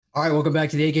All right, welcome back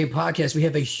to the A Game Podcast. We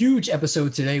have a huge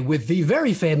episode today with the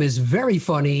very famous, very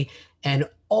funny, and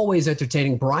always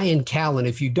entertaining Bryan Callen.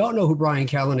 If you don't know who Bryan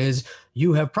Callen is,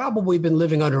 you have probably been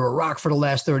living under a rock for the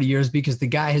last 30 years because the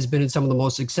guy has been in some of the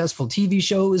most successful TV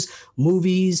shows,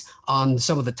 movies, on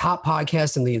some of the top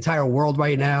podcasts in the entire world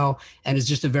right now, and is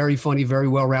just a very funny, very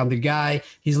well-rounded guy.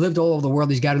 He's lived all over the world.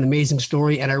 He's got an amazing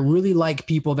story, and I really like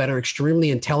people that are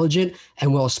extremely intelligent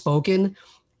and well-spoken,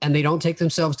 and they don't take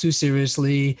themselves too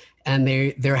seriously, and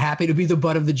they're happy to be the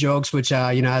butt of the jokes, which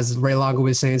as Ray Longo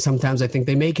was saying, sometimes I think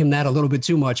they make him that a little bit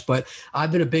too much. But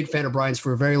I've been a big fan of Bryan's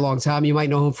for a very long time. You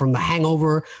might know him from The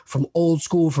Hangover, from Old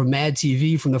School, from Mad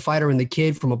TV, from The Fighter and the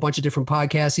Kid, from a bunch of different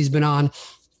podcasts he's been on.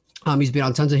 He's been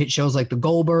on tons of hit shows like The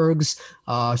Goldbergs,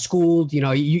 Schooled.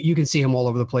 You can see him all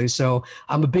over the place. So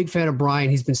I'm a big fan of Bryan.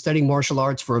 He's been studying martial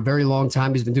arts for a very long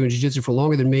time. He's been doing jiu-jitsu for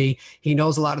longer than me. He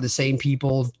knows a lot of the same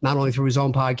people, not only through his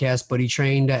own podcast, but he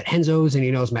trained at Henzo's and he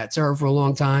knows Matt Serra for a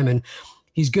long time. And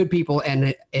he's good people.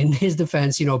 And in his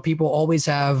defense, people always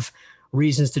have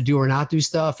reasons to do or not do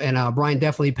stuff. And Bryan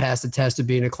definitely passed the test of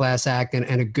being a class act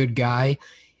and a good guy.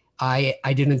 I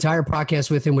did an entire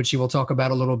podcast with him, which he will talk about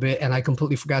a little bit, and I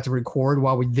completely forgot to record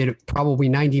while we did it, probably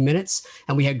 90 minutes.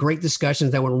 And we had great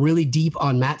discussions that went really deep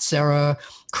on Matt Serra,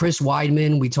 Chris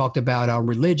Weidman. We talked about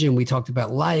religion. We talked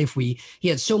about life. He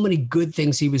had so many good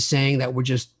things he was saying that were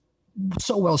just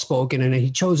so well spoken, and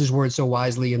he chose his words so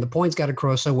wisely, and the points got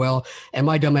across so well, and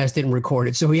my dumbass didn't record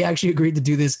it. So he actually agreed to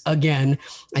do this again,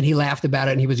 and he laughed about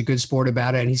it, and he was a good sport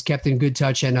about it, and he's kept in good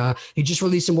touch, and he just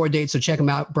released some more dates, so check him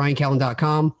out,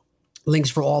 bryancallen.com.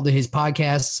 Links for all his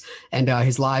podcasts and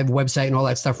his live website and all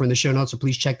that stuff are in the show notes. So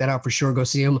please check that out for sure. Go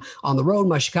see him on the road.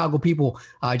 My Chicago people,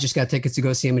 I just got tickets to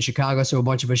go see him in Chicago. So a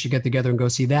bunch of us should get together and go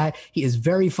see that. He is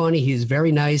very funny. He is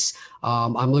very nice.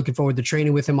 I'm looking forward to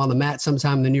training with him on the mat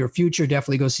sometime in the near future.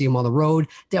 Definitely go see him on the road.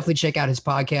 Definitely check out his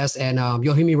podcast. And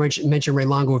you'll hear me mention Ray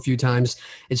Longo a few times.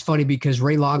 It's funny because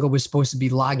Ray Longo was supposed to be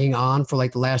logging on for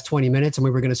like the last 20 minutes. And we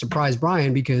were going to surprise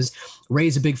Bryan because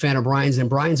Ray's a big fan of Bryan's and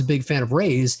Bryan's a big fan of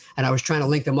Ray's. And I was trying to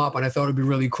link them up and I thought it'd be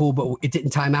really cool, but it didn't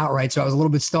time out right. So I was a little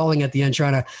bit stalling at the end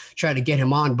trying to get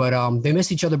him on, but they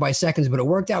missed each other by seconds, but it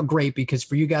worked out great because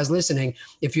for you guys listening,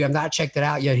 if you have not checked it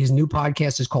out yet, his new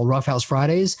podcast is called Rough House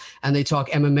Fridays, and they talk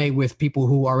MMA with people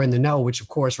who are in the know, which of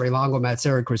course, Ray Longo, Matt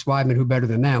Serra, Chris Weidman, who better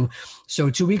than them. So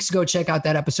 2 weeks ago, check out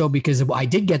that episode because I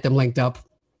did get them linked up.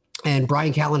 And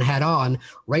Bryan Callen had on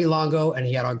Ray Longo, and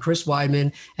he had on Chris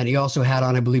Weidman, and he also had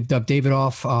on, I believe, Dub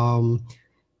Davidoff.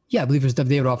 I believe it was Dub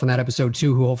Davidoff on that episode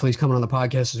too, who hopefully is coming on the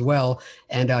podcast as well.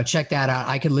 And check that out.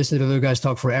 I could listen to the other guys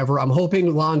talk forever. I'm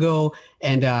hoping Longo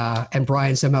and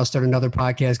Bryan somehow start another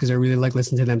podcast because I really like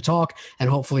listening to them talk. And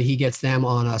hopefully he gets them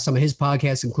on some of his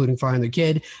podcasts, including Fire and the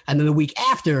Kid. And then the week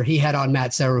after, he had on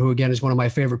Matt Serra, who again is one of my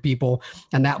favorite people.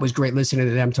 And that was great listening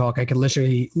to them talk. I could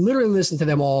literally listen to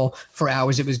them all for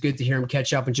hours. It was good to hear him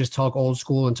catch up and just talk old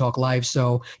school and talk life.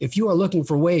 So if you are looking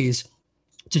for ways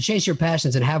to chase your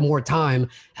passions and have more time,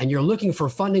 and you're looking for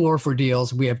funding or for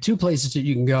deals, we have two places that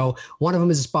you can go. One of them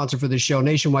is a sponsor for this show,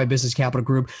 Nationwide Business Capital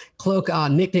Group. Click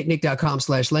on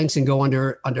nicknicknick.com/links and go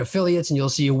under affiliates, and you'll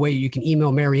see a way you can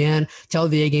email Marianne, tell her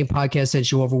the A Game Podcast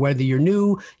sent you over. Whether you're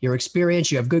new, you're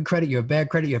experienced, you have good credit, you have bad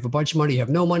credit, you have a bunch of money, you have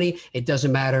no money, it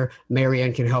doesn't matter.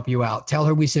 Marianne can help you out. Tell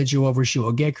her we sent you over. She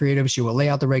will get creative. She will lay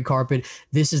out the red carpet.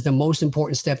 This is the most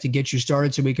important step to get you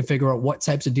started so we can figure out what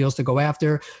types of deals to go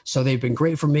after. So they've been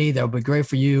great for me. They'll be great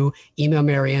for you. Email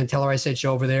Marianne, tell her I sent you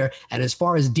over there. And as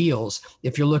far as deals,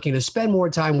 if you're looking to spend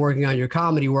more time working on your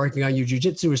comedy, working on your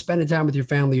jiu-jitsu, or spending time with your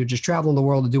family, or just traveling the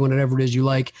world and doing whatever it is you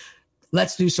like,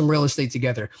 let's do some real estate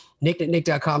together.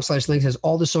 nicknick.com/links has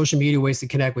all the social media ways to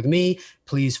connect with me.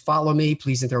 Please follow me.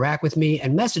 Please interact with me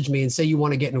and message me and say you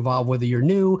want to get involved, whether you're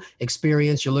new,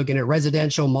 experienced, you're looking at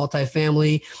residential,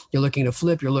 multifamily, you're looking to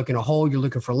flip, you're looking to hold, you're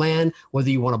looking for land, whether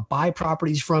you want to buy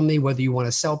properties from me, whether you want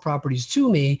to sell properties to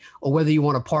me, or whether you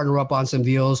want to partner up on some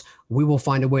deals. We will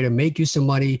find a way to make you some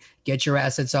money, get your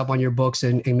assets up on your books,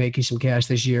 and make you some cash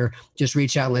this year. Just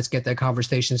reach out and let's get that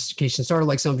conversation started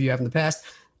like some of you have in the past.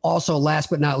 Also,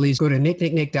 last but not least, go to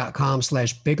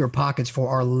nicknicknick.com/biggerpockets for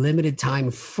our limited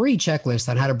time free checklist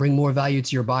on how to bring more value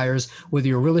to your buyers, whether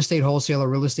you're a real estate wholesaler,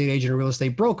 real estate agent, or real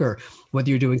estate broker,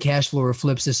 whether you're doing cash flow or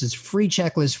flips. This is free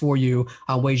checklist for you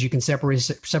on ways you can separate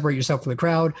yourself from the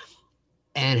crowd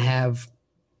and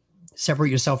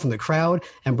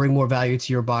bring more value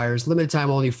to your buyers. Limited time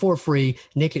only for free.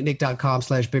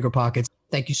 nicknicknick.com/biggerpockets.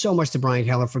 Thank you so much to Bryan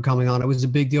Callen for coming on. It was a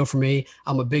big deal for me.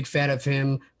 I'm a big fan of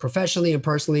him professionally and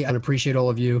personally, and appreciate all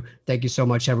of you. Thank you so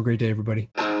much. Have a great day, everybody.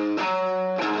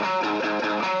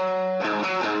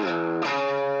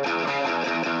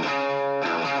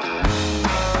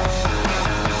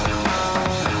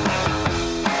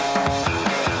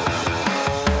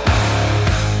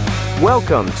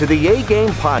 Welcome to the A-Game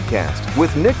Podcast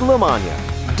with Nick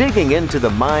LaMagna, digging into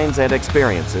the minds and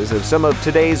experiences of some of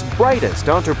today's brightest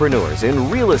entrepreneurs in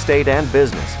real estate and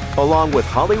business, along with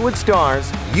Hollywood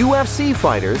stars, UFC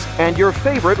fighters, and your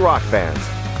favorite rock bands.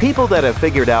 People that have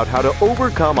figured out how to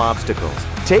overcome obstacles,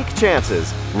 take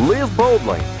chances, live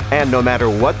boldly, and no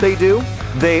matter what they do,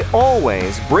 they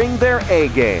always bring their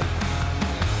A-game.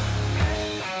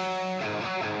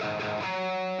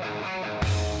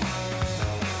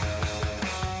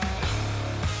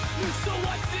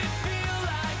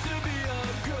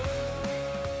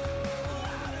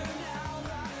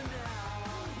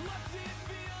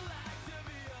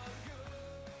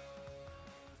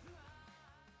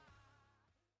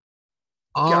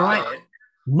 All right.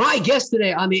 My guest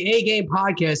today on the A-Game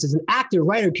Podcast is an actor,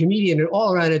 writer, comedian, and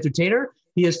all-around entertainer.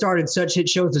 He has starred in such hit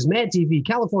shows as Mad TV,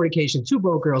 Californication, Two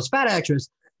Broke Girls, Fat Actress,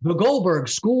 The Goldberg,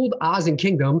 Schooled, Oz, and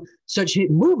Kingdom. Such hit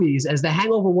movies as The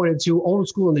Hangover 1 and 2, Old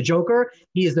School, and The Joker.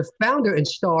 He is the founder and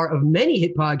star of many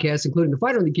hit podcasts, including The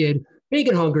Fighter and the Kid, Big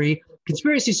and Hungry,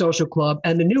 Conspiracy Social Club,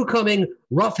 and the new coming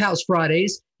Rough House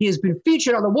Fridays. He has been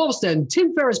featured on the Wolf's Den,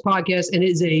 Tim Ferriss podcast, and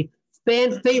is a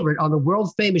fan favorite on the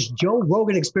world famous Joe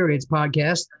Rogan Experience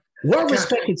podcast.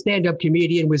 Well-respected stand-up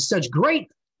comedian with such great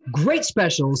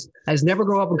specials as Never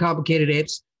Grow Up in Complicated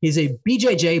Apes. He's a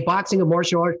BJJ, boxing and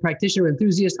martial arts practitioner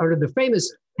enthusiast under the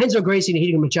famous Renzo Gracie and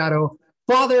Hitting Machado,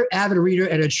 father, avid reader,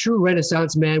 and a true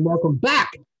Renaissance man. Welcome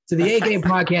back to the A-Game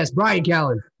Podcast, Bryan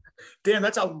Callen. Damn,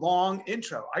 that's a long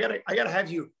intro. I gotta have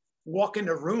you walk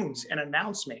into rooms and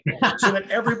announce me so that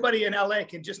everybody in LA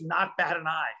can just not bat an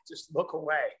eye, just look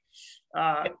away.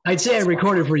 I'd say I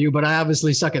recorded for you, but I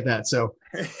obviously suck at that. So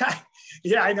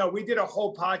yeah, I know. We did a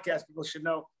whole podcast. People should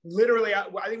know. Literally, I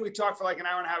think we talked for like an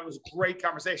hour and a half. It was a great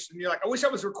conversation. And you're like, I wish I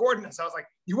was recording this. I was like,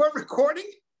 you weren't recording?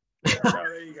 So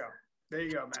there you go. There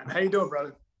you go, man. How you doing,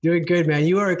 brother? Doing good, man.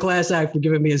 You are a class act for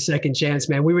giving me a second chance,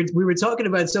 man. We were talking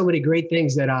about so many great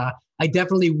things that I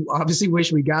definitely obviously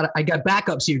wish I got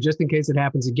backups here just in case it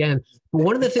happens again. But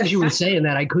one of the things you were saying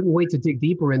that I couldn't wait to dig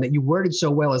deeper in that you worded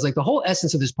so well is like the whole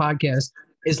essence of this podcast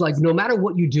is like, no matter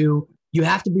what you do, you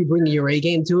have to be bringing your A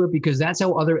game to it because that's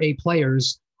how other A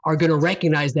players are going to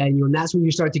recognize that in you. And that's when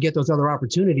you start to get those other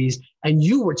opportunities. And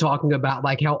you were talking about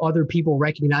like how other people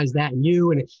recognize that in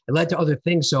you and it led to other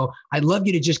things. So I'd love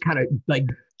you to just kind of like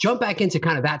jump back into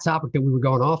kind of that topic that we were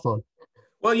going off on.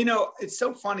 Well, you know, it's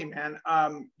so funny, man.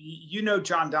 You know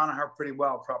John Donaher pretty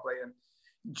well, probably.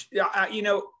 And, you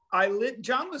know,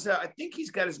 John was, I think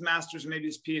he's got his master's, maybe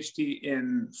his PhD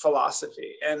in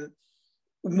philosophy. And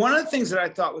one of the things that I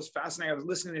thought was fascinating, I was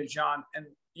listening to John, and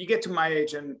you get to my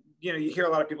age and, you know, you hear a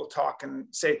lot of people talk and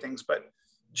say things, but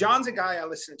John's a guy I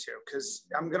listen to because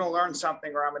I'm going to learn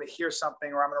something or I'm going to hear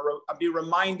something or I'm going to be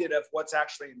reminded of what's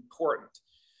actually important.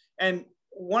 And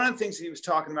one of the things that he was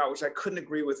talking about, which I couldn't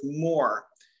agree with more,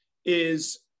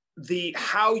 is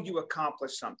how you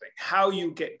accomplish something, how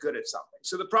you get good at something.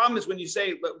 So the problem is when you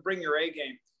say, bring your A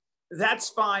game, that's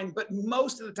fine. But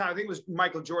most of the time, I think it was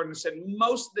Michael Jordan who said,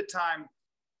 most of the time,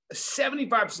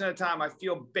 75% of the time, I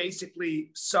feel basically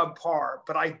subpar,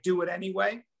 but I do it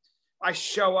anyway. I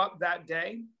show up that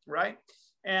day, right?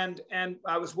 And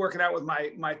I was working out with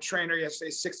my trainer yesterday,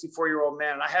 64-year-old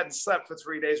man, and I hadn't slept for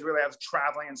 3 days. Really, I was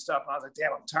traveling and stuff. And I was like,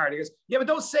 damn, I'm tired. He goes, yeah, but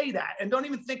don't say that. And don't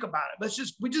even think about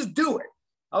it. We just do it.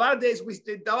 A lot of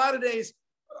days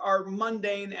are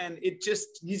mundane and you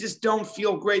just don't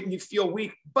feel great and you feel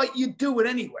weak, but you do it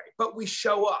anyway, but we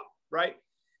show up. Right.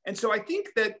 And so I think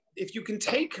that if you can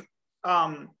take,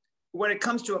 when it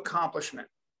comes to accomplishment,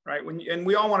 right. And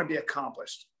we all want to be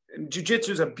accomplished, and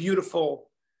jiu-jitsu is a beautiful,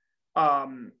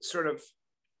 sort of,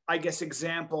 I guess,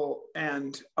 example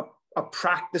and a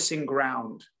practicing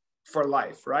ground for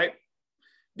life, right?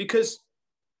 Because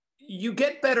you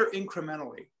get better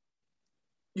incrementally.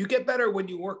 You get better when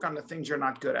you work on the things you're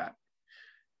not good at.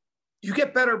 You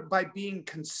get better by being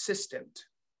consistent,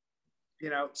 you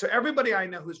know? So everybody I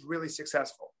know who's really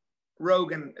successful,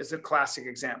 Rogan is a classic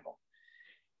example.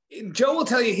 Joe will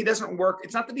tell you he doesn't work.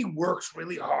 It's not that he works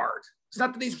really hard. It's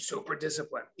not that he's super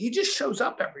disciplined. He just shows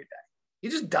up every day. He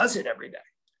just does it every day.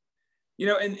 You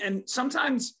know, and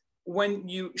sometimes when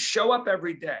you show up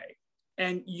every day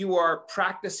and you are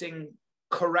practicing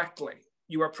correctly,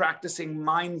 you are practicing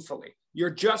mindfully,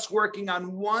 you're just working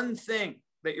on one thing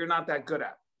that you're not that good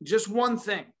at, just one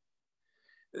thing.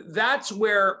 That's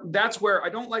where I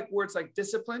don't like words like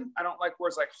discipline. I don't like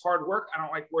words like hard work. I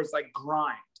don't like words like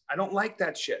grind. I don't like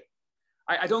that shit.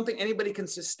 I don't think anybody can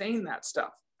sustain that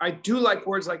stuff. I do like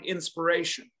words like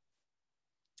inspiration.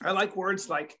 I like words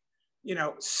like, you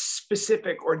know,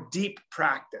 specific or deep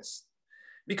practice,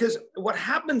 Because what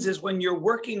happens is when you're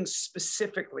working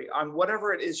specifically on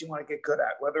whatever it is you want to get good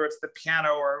at, whether it's the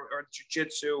piano or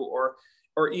jujitsu or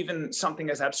even something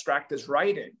as abstract as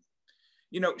writing,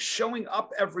 showing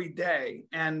up every day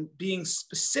and being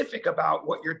specific about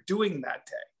what you're doing that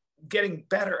day, getting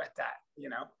better at that,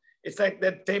 It's like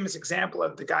that famous example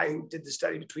of the guy who did the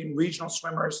study between regional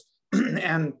swimmers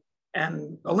and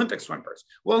Olympic swimmers.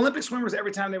 Well, Olympic swimmers,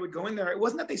 every time they would go in there, it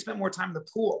wasn't that they spent more time in the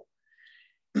pool.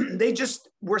 They just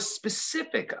were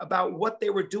specific about what they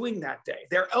were doing that day.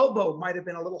 Their elbow might have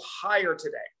been a little higher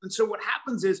today. And so what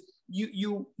happens is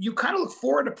you kind of look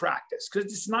forward to practice because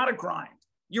it's not a grind.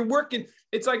 You're working.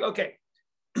 It's like, okay,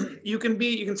 you can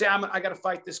say, I got to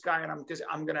fight this guy and I'm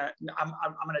going to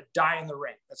die in the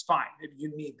ring. That's fine.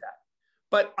 You need that.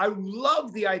 But I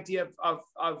love the idea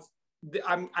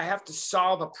I have to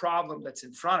solve a problem that's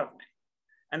in front of me.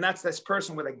 And that's this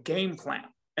person with a game plan.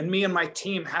 And me and my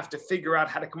team have to figure out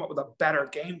how to come up with a better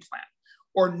game plan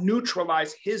or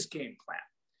neutralize his game plan.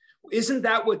 Isn't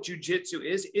that what jujitsu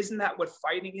is? Isn't that what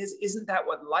fighting is? Isn't that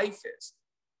what life is?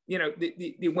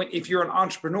 If you're an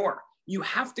entrepreneur, you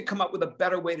have to come up with a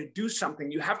better way to do something.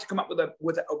 You have to come up with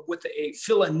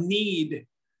fill a need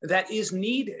that is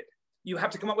needed. You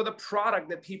have to come up with a product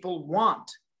that people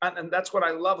want. And that's what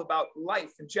I love about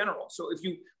life in general. So if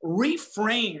you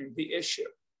reframe the issue,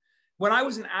 when I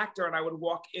was an actor and I would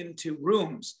walk into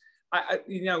rooms,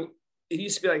 it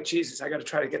used to be like, Jesus, I got to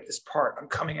try to get this part. I'm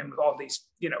coming in with all these,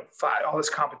 all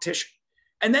this competition.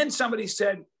 And then somebody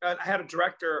said, I had an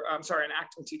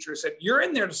acting teacher who said, you're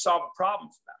in there to solve a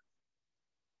problem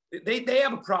for them. They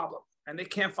have a problem and they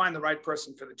can't find the right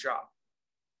person for the job.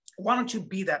 Why don't you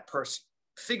be that person?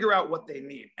 Figure out what they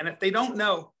need. And if they don't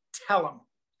know, tell them,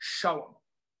 show them.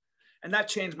 And that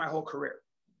changed my whole career.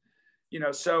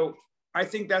 So I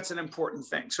think that's an important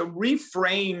thing. So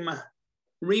reframe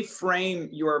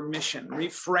your mission,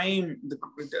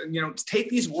 take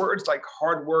these words like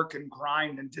hard work and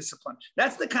grind and discipline.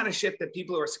 That's the kind of shit that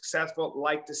people who are successful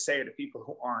like to say to people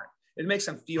who aren't. It makes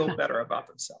them feel better about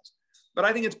themselves. But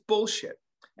I think it's bullshit.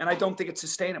 And I don't think it's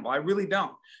sustainable. I really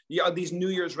don't. These New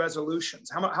Year's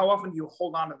resolutions, how often do you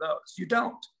hold on to those? You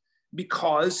don't,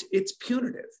 because it's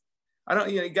punitive.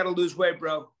 You got to lose weight,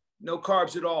 bro. No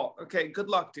carbs at all. Okay, good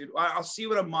luck, dude. I'll see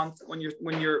you in a month when you're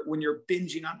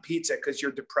binging on pizza because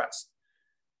you're depressed.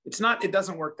 It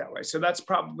doesn't work that way. So that's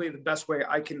probably the best way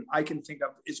I can think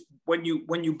of is when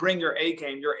you bring your A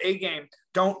game,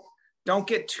 don't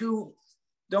get too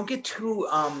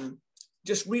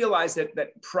just realize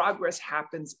that progress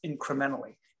happens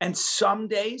incrementally. And some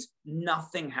days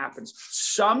nothing happens.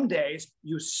 Some days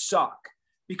you suck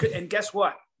and guess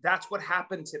what? That's what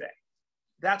happened today.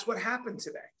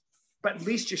 But at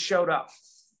least you showed up.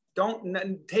 Don't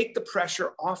take the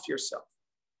pressure off yourself.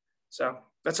 So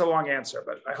that's a long answer,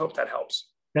 but I hope that helps.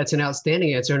 That's an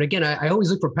outstanding answer. And again, I always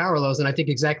look for parallels. And I think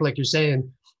exactly like you're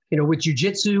saying, with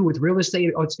jujitsu, with real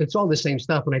estate, it's all the same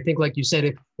stuff. And I think, like you said,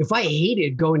 if I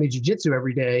hated going to jujitsu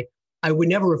every day, I would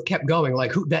never have kept going.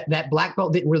 Like that black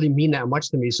belt didn't really mean that much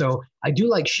to me. So I do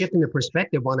like shifting the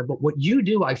perspective on it. But what you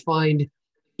do, I find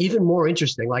even more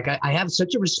interesting. Like I have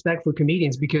such a respect for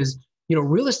comedians because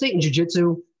real estate and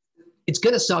jiu-jitsu, it's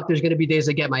going to suck. There's going to be days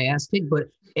I get my ass kicked, but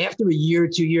after a year,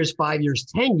 2 years, 5 years,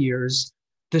 10 years,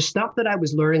 the stuff that I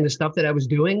was learning, the stuff that I was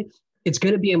doing, it's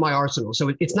going to be in my arsenal.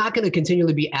 So it's not going to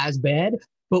continually be as bad,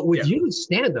 but with you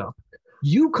stand up,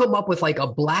 you come up with like a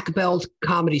black belt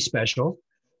comedy special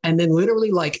and then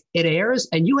literally like it airs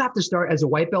and you have to start as a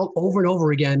white belt over and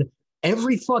over again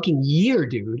every fucking year,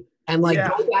 dude. And like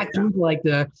go back to like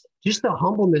the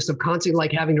humbleness of constantly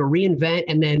like having to reinvent.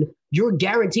 And then you're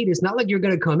guaranteed, it's not like you're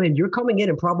going to come in, you're coming in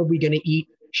and probably going to eat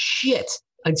shit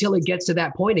until it gets to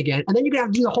that point again. And then you're going to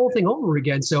have to do the whole thing over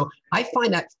again. So I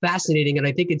find that fascinating. And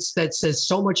I think that says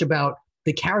so much about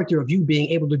the character of you being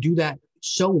able to do that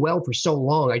so well for so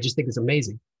long. I just think it's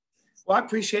amazing. Well, I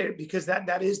appreciate it because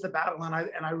that is the battle. And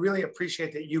I really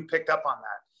appreciate that you picked up on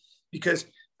that because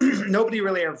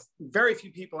very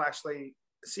few people actually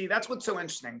see. That's what's so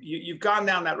interesting. You've gone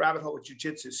down that rabbit hole with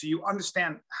jiu-jitsu, so you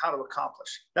understand how to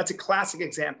accomplish. That's a classic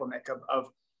example, Nick,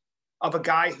 of a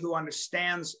guy who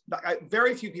understands.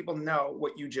 Very few people know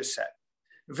what you just said.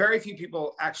 Very few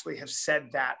people actually have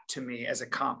said that to me as a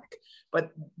comic.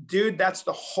 But dude, that's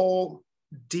the whole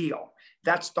deal.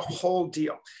 That's the whole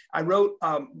deal. I wrote,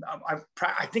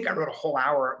 I think I wrote a whole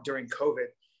hour during COVID.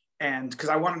 And because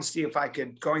I wanted to see if I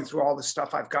could, going through all the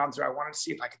stuff I've gone through, I wanted to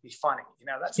see if I could be funny.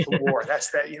 That's the war.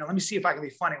 That's that, let me see if I can be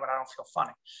funny when I don't feel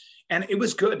funny. And it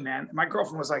was good, man. My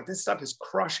girlfriend was like, this stuff is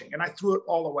crushing. And I threw it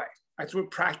all away. I threw it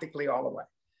practically all away.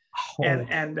 Oh.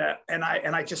 And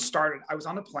I just started, I was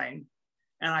on the plane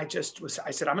And I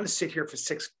said, I'm going to sit here for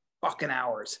 6 fucking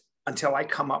hours until I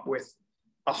come up with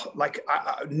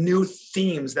new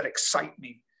themes that excite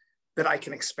me, that I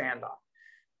can expand on.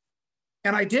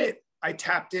 And I did. I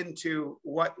tapped into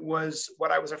what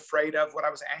I was afraid of, what I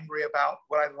was angry about,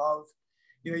 what I love.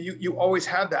 You always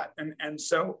have that. And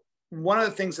so one of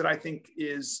the things that I think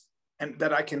is, and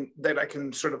that I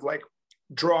can sort of like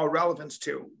draw relevance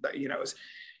to, that,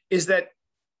 is that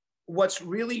what's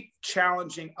really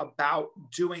challenging about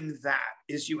doing that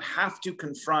is you have to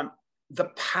confront the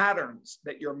patterns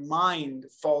that your mind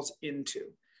falls into.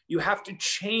 You have to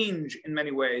change, in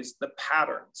many ways, the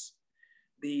patterns,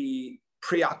 the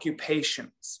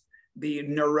preoccupations, the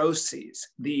neuroses,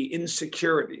 the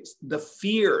insecurities, the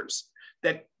fears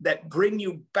that bring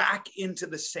you back into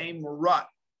the same rut,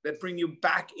 that bring you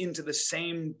back into the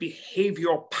same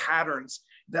behavioral patterns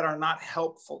that are not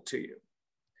helpful to you.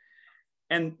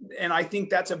 And I think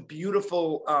that's a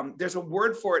beautiful, there's a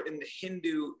word for it in the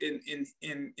Hindu,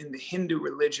 in the Hindu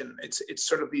religion. It's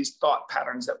sort of these thought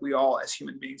patterns that we all as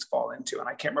human beings fall into. And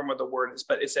I can't remember what the word is,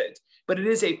 but it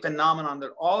is a phenomenon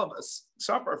that all of us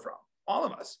suffer from, all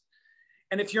of us.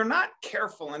 And if you're not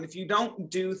careful, and if you don't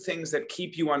do things that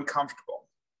keep you uncomfortable,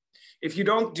 if you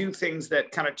don't do things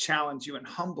that kind of challenge you and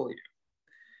humble you,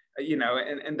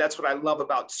 and that's what I love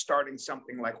about starting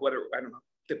something like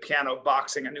the piano,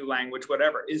 boxing, a new language,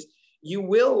 whatever, is you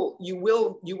will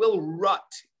rut.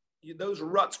 Those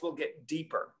ruts will get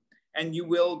deeper, and you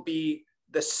will be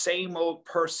the same old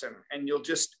person, and you'll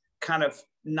just kind of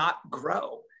not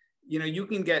grow. You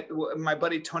can get, my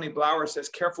buddy Tony Blauer says,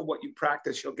 careful what you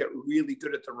practice, you'll get really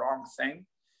good at the wrong thing.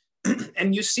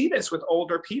 And you see this with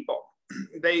older people.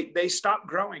 They stop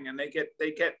growing, and they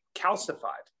get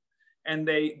calcified, and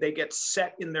they get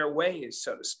set in their ways,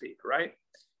 so to speak, right?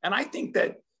 And I think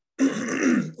that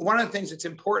one of the things that's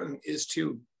important is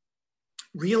to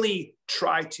really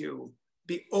try to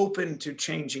be open to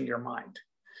changing your mind.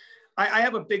 I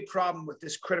have a big problem with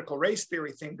this critical race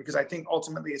theory thing, because I think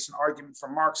ultimately it's an argument for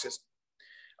Marxism.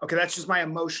 Okay, that's just my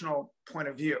emotional point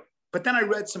of view. But then I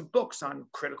read some books on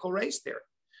critical race theory.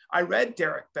 I read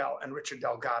Derek Bell and Richard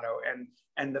Delgado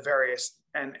and the various,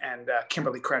 and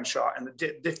Kimberly Crenshaw and the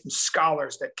different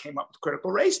scholars that came up with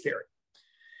critical race theory.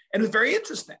 And it was very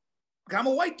interesting. I'm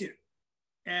a white dude,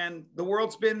 and the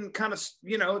world's been kind of,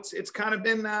 it's kind of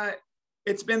been,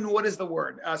 it's been, what is the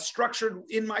word? Structured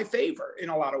in my favor in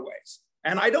a lot of ways.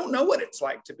 And I don't know what it's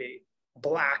like to be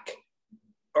Black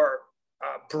or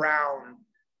brown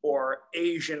or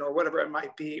Asian or whatever it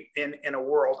might be in a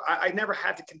world. I never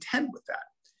had to contend with that.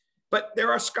 But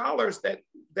there are scholars that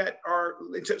are,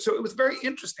 so it was very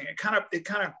interesting. It kind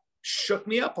of shook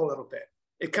me up a little bit.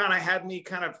 It kind of had me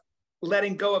kind of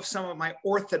letting go of some of my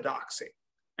orthodoxy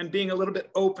and being a little bit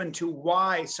open to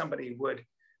why somebody would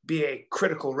be a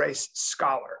critical race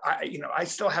scholar. I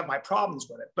still have my problems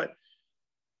with it, but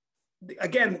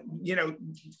again,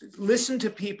 listen to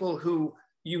people who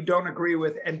you don't agree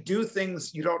with and do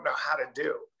things you don't know how to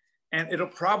do. And it'll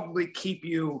probably keep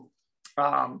you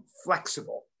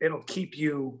flexible. It'll keep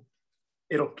you,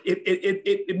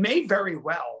 it may very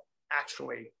well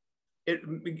actually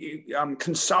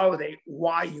consolidate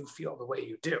why you feel the way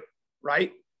you do,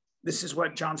 right? This is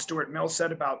what John Stuart Mill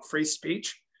said about free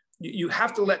speech. You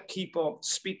have to let people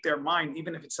speak their mind,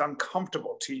 even if it's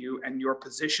uncomfortable to you and your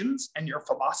positions and your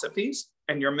philosophies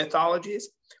and your mythologies,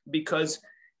 because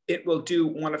it will do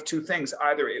one of two things.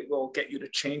 Either it will get you to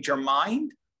change your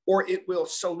mind, or it will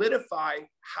solidify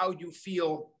how you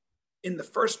feel in the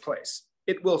first place.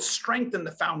 It will strengthen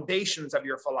the foundations of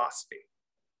your philosophy,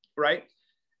 right?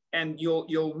 And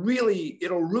it'll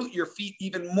root your feet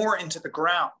even more into the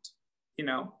ground,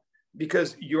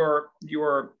 because your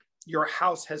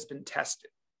house has been tested,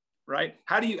 right?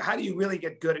 How do you really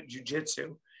get good at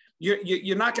jujitsu?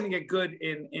 You're not going to get good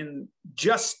in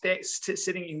just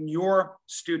sitting in your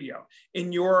studio,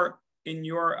 in your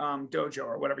dojo,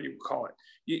 or whatever you call it.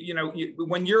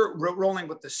 When you're rolling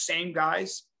with the same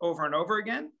guys over and over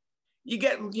again, you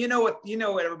know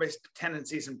what everybody's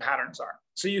tendencies and patterns are.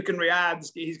 So you can react.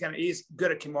 He's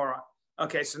good at Kimura.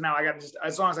 Okay, so now I got to just,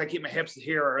 as long as I keep my hips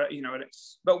here,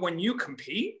 But when you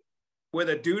compete with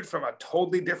a dude from a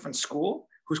totally different school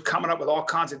who's coming up with all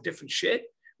kinds of different shit,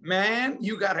 man,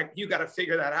 you gotta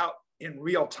figure that out in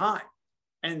real time.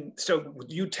 And so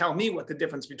you tell me what the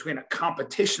difference between a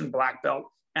competition black belt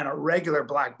and a regular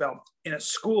black belt in a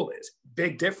school is.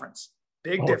 Big difference.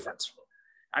 Big difference.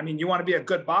 I mean, you want to be a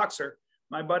good boxer.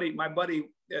 My buddy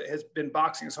has been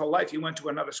boxing his whole life. He went to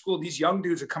another school. These young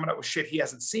dudes are coming up with shit he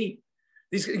hasn't seen.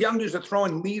 These young dudes are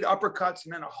throwing lead uppercuts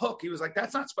and then a hook. He was like,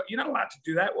 you're not allowed to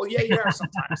do that. Well, yeah, you are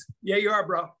sometimes. Yeah, you are,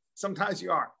 bro. Sometimes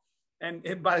you are.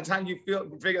 And by the time you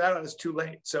figure that out, it's too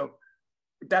late. So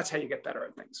that's how you get better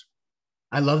at things.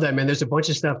 I love that, man. There's a bunch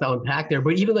of stuff to unpack there,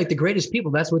 but even like the greatest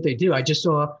people, that's what they do. I just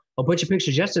saw a bunch of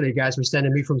pictures yesterday, guys were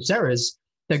sending me from Sarah's,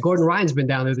 that Gordon Ryan's been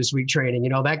down there this week training. You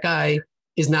know, that guy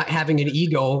is not having an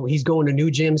ego. He's going to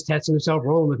new gyms, testing himself,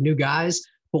 rolling with new guys.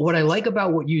 But what I like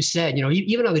about what you said, you know,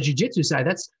 even on the jiu-jitsu side,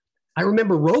 I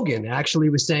remember Rogan actually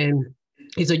was saying,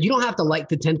 he said, you don't have to like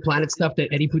the 10th planet stuff that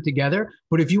Eddie put together,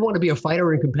 but if you want to be a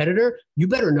fighter and competitor, you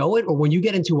better know it. Or when you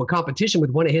get into a competition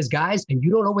with one of his guys and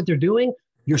you don't know what they're doing,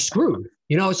 you're screwed.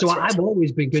 You know, so I've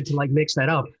always been good to like mix that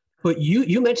up. But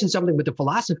you mentioned something with the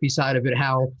philosophy side of it,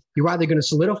 how you're either going to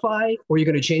solidify or you're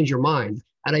going to change your mind.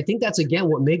 And I think that's, again,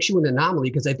 what makes you an anomaly,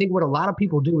 because I think what a lot of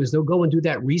people do is they'll go and do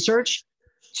that research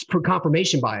for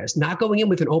confirmation bias, not going in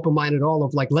with an open mind at all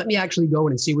of like, let me actually go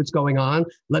in and see what's going on.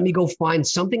 Let me go find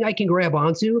something I can grab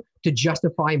onto to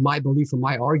justify my belief or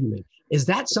my argument. Is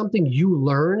that something you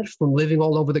learned from living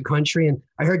all over the country? And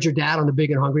I heard your dad on the Big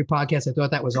and Hungry podcast. I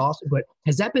thought that was awesome. But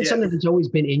has that been something that's always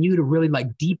been in you to really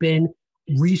like deepen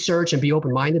research and be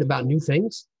open-minded about new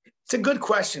things? It's a good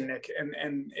question, Nick.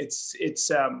 And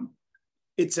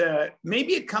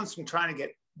maybe it comes from trying to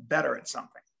get better at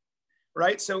something,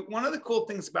 right? So one of the cool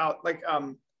things about like,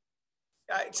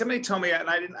 somebody told me, and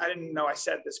I didn't know I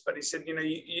said this, but he said, you know,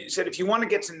 you said, if you want to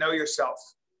get to know yourself,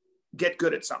 get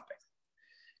good at something.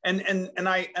 And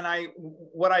I,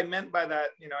 what I meant by that,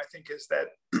 you know, I think is that,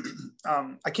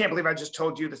 I can't believe I just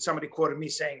told you that somebody quoted me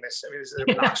saying this. I mean, this is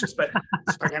obnoxious, but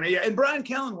and Bryan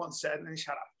Callen once said, and then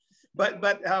shut up.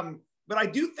 But I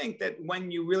do think that when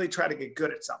you really try to get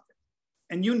good at something,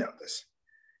 and you know this,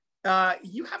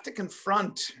 you have to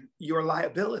confront your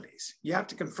liabilities. You have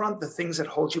to confront the things that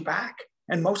hold you back.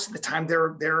 And most of the time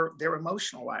they're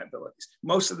emotional liabilities.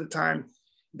 Most of the time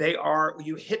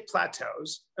you hit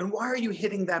plateaus. And why are you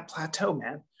hitting that plateau,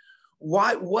 man?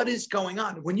 What is going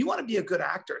on? When you want to be a good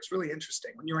actor, it's really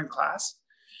interesting. When you're in class,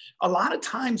 a lot of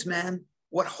times, man,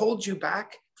 what holds you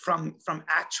back from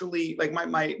actually, like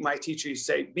my teacher used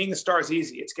to say, being a star is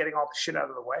easy. It's getting all the shit out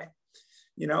of the way.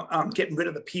 You know, getting rid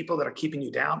of the people that are keeping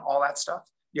you down, all that stuff.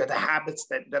 You have the habits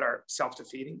that are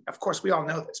self-defeating. Of course, we all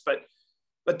know this,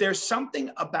 but there's something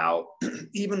about,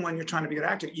 even when you're trying to be a good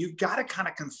actor, you've got to kind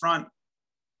of confront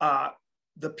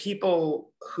the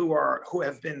people who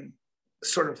have been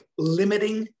sort of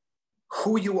limiting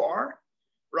who you are,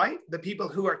 right? The people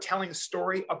who are telling a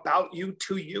story about you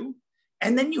to you.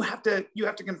 And then you have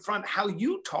to confront how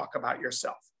you talk about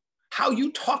yourself, how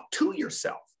you talk to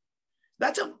yourself.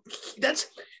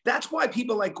 That's why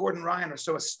people like Gordon Ryan are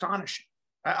so astonishing.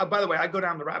 By the way, I go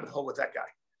down the rabbit hole with that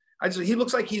guy. He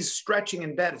looks like he's stretching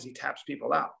in bed as he taps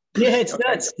people out. Yeah, it's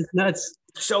nuts. It's nuts.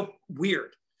 So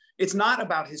weird. It's not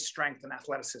about his strength and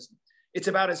athleticism. It's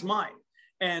about his mind.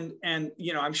 And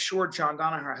you know, I'm sure John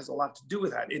Danaher has a lot to do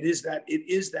with that. It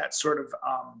is that sort of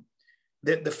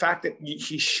the fact that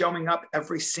he's showing up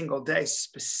every single day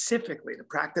specifically to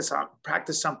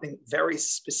practice something very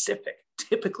specific,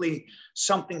 typically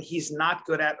something he's not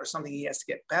good at or something he has to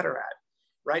get better at,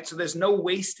 right? So there's no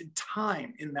wasted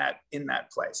time in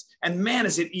that place. And man,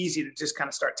 is it easy to just kind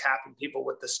of start tapping people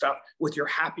with the stuff, with your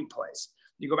happy place.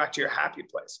 You go back to your happy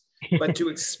place. But to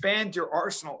expand your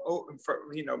arsenal,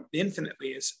 infinitely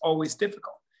is always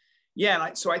difficult. Yeah,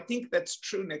 and so I think that's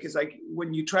true, Nick, is like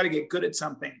when you try to get good at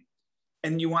something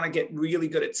and you want to get really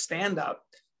good at stand-up,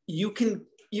 you can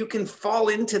fall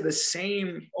into the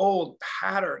same old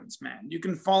patterns, man. You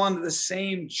can fall into the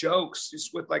same jokes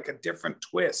just with like a different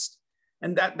twist.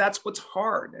 And that's what's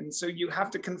hard. And so you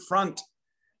have to confront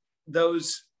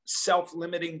those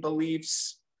self-limiting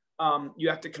beliefs. You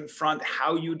have to confront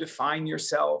how you define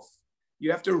yourself.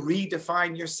 You have to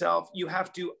redefine yourself. You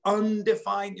have to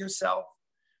undefine yourself.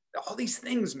 All these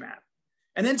things, man.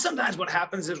 And then sometimes what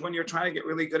happens is when you're trying to get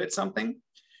really good at something,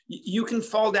 you can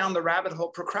fall down the rabbit hole.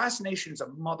 Procrastination is a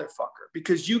motherfucker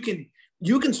because you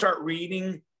can start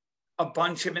reading a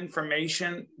bunch of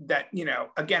information that, you know,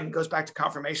 again, goes back to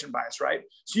confirmation bias, right?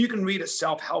 So you can read a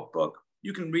self-help book.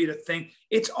 You can read a thing.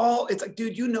 It's like,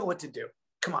 dude, you know what to do.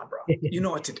 Come on, bro. You know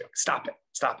what to do. Stop it.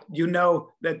 You know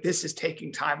that this is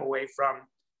taking time away from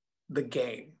the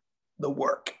game, the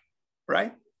work,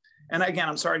 right? And again,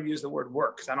 I'm sorry to use the word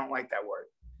work because I don't like that word,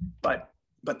 but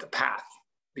the path,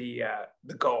 the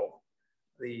goal,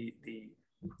 the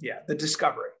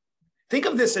discovery. Think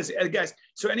of this as, guys,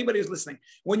 so anybody who's listening,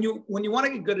 when you want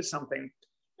to get good at something,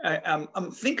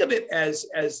 think of it as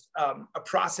a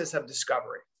process of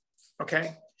discovery,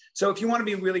 okay? So if you want to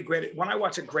be really great, when I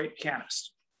watch a great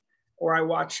pianist, or I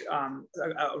watch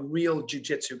a real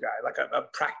jujitsu guy, like a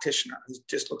practitioner who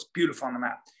just looks beautiful on the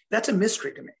mat, that's a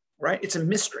mystery to me, right? It's a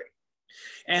mystery.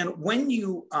 And when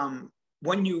you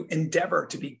endeavor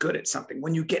to be good at something,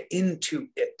 when you get into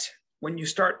it, when you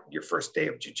start your first day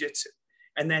of jiu-jitsu,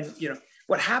 and then,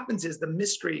 what happens is the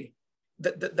mystery,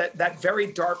 that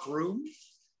very dark room,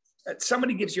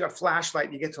 somebody gives you a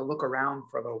flashlight, you get to look around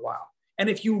for a little while. And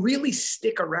if you really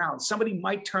stick around, somebody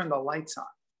might turn the lights on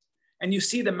and you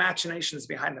see the machinations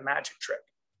behind the magic trick.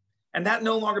 And that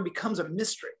no longer becomes a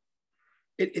mystery.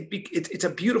 It's a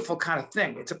beautiful kind of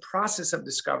thing. It's a process of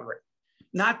discovery,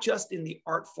 not just in the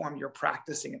art form you're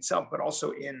practicing itself, but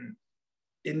also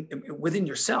within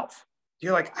yourself.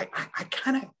 You're like,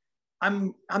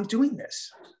 I'm doing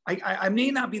this. I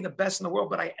may not be the best in the world,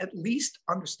 but I at least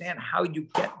understand how you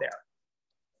get there,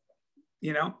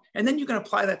 and then you can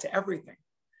apply that to everything.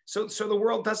 So the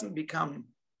world doesn't become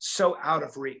so out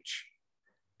of reach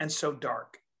and so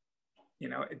dark.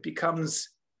 It becomes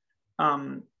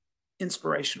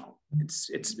inspirational.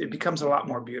 It becomes a lot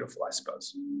more beautiful, I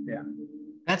suppose. Yeah.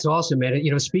 That's awesome,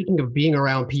 man. Speaking of being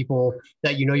around people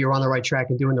that you're on the right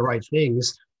track and doing the right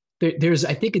things, there's,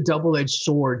 I think, a double-edged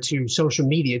sword to social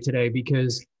media today,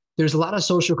 because there's a lot of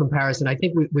social comparison. I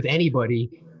think with anybody,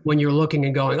 when you're looking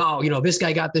and going, oh, this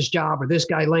guy got this job, or this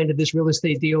guy landed this real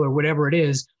estate deal, or whatever it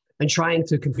is, and trying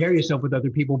to compare yourself with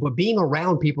other people, but being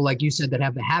around people, like you said, that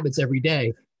have the habits every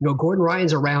day. Gordon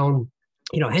Ryan's around,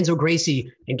 Renzo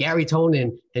Gracie and Gary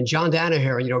Tonin and John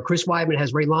Danaher, and, Chris Weidman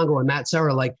has Ray Longo and Matt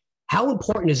Serra. Like, how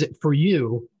important is it for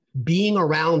you being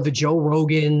around the Joe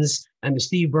Rogans and the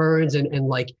Steve Burns and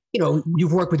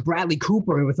you've worked with Bradley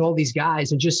Cooper and with all these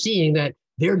guys, and just seeing that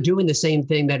they're doing the same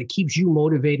thing, that it keeps you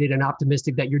motivated and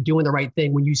optimistic that you're doing the right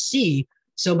thing when you see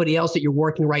somebody else that you're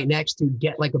working right next to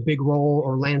get like a big role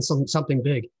or land something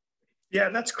big? Yeah,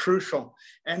 that's crucial.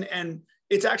 And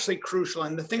it's actually crucial.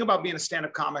 And the thing about being a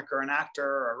stand-up comic or an actor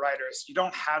or a writer is you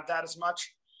don't have that as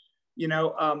much.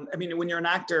 When you're an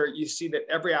actor, you see that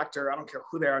every actor, I don't care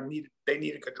who they are, they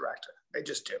need a good director. They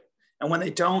just do. And when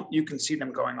they don't, you can see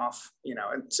them going off,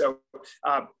 and so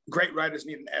great writers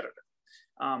need an editor.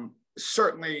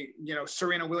 Certainly,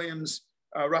 Serena Williams,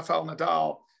 Rafael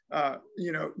Nadal,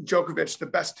 Djokovic, the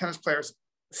best tennis players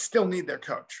still need their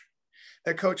coach.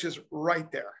 Their coach is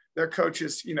right there. Their coach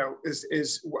is,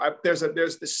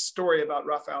 there's this story about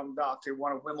Rafael Nadal who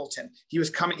won at Wimbledon.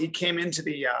 He came into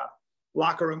the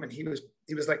locker room and he was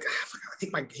like,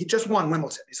 he just won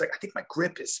Wimbledon. He's like, I think my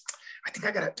grip is, I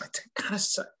got to kind of,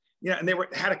 and they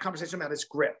had a conversation about his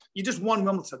grip. You just won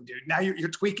Wimbledon, dude. Now you're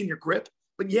tweaking your grip.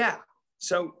 But yeah,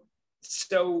 so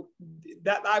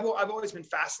that I've always been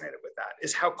fascinated with that,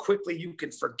 is how quickly you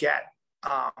can forget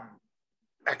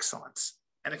excellence.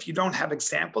 And if you don't have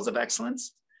examples of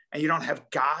excellence and you don't have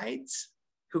guides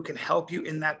who can help you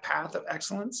in that path of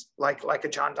excellence, like a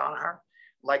John Danaher,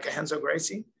 like a Renzo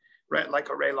Gracie, right, like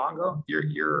a Ray Longo,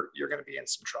 you're going to be in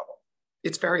some trouble.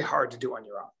 It's very hard to do on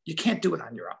your own. You can't do it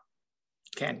on your own,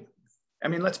 can you? I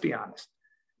mean, let's be honest.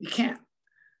 You can't.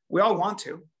 We all want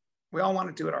to. We all want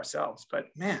to do it ourselves, but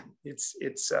man, it's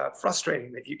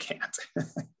frustrating that you can't.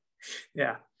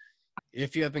 Yeah.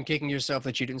 If you have been kicking yourself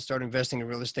that you didn't start investing in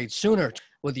real estate sooner,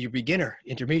 whether you're beginner,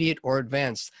 intermediate, or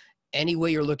advanced, any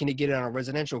way you're looking to get it on a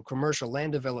residential, commercial,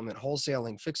 land development,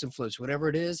 wholesaling, fix and flips, whatever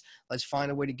it is, let's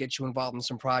find a way to get you involved in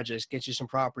some projects, get you some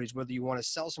properties, whether you want to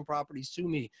sell some properties to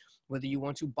me, whether you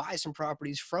want to buy some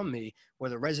properties from me,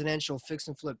 whether residential, fix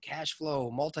and flip, cash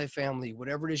flow, multifamily,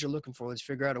 whatever it is you're looking for, let's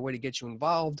figure out a way to get you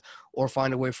involved or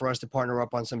find a way for us to partner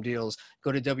up on some deals.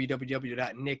 Go to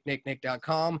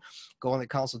www.nicknicknick.com, go on the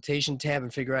consultation tab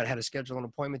and figure out how to schedule an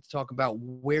appointment to talk about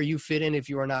where you fit in if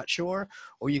you are not sure,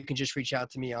 or you can just reach out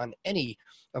to me on any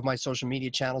of my social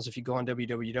media channels. If you go on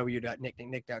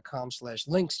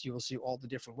www.nicknicknick.com/links, you will see all the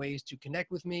different ways to connect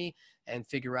with me and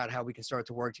figure out how we can start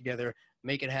to work together,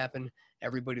 make it happen.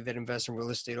 Everybody that invests in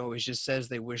real estate always just says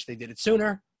they wish they did it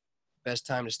sooner. Best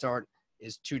time to start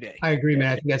is today. I agree,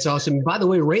 man. I think that's awesome. By the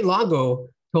way, Ray Longo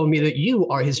told me that you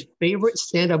are his favorite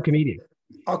stand-up comedian.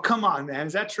 Oh, come on, man.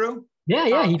 Is that true?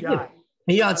 Yeah, he did.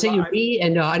 And I'd say me,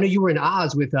 and I know you were in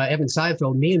Oz with Evan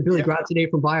Seinfeld. Me and Billy Grott today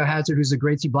from Biohazard, who's a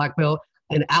Gracie black belt,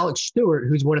 and Alex Stewart,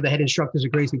 who's one of the head instructors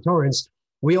of Gracie Torrance.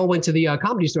 We all went to the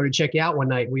Comedy Store to check you out one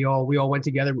night. We all went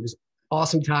together. It was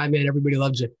awesome time, man. Everybody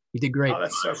loves you. You did great. Oh,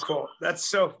 that's so cool. That's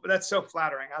so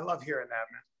flattering. I love hearing that,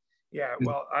 man. Yeah,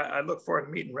 well, I look forward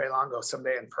to meeting Ray Longo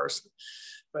someday in person.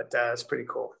 But it's pretty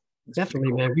cool. Definitely,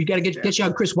 cool. Man. We got to get you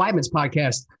on Chris Weidman's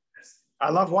podcast.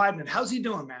 I love Weidman. How's he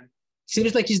doing, man?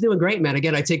 Seems like he's doing great, man.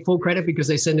 Again, I take full credit because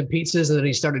they send him pizzas and then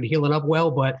he started healing up well.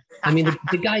 But I mean,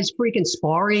 the guy's freaking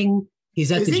sparring.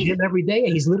 He's at the gym every day.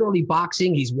 He's literally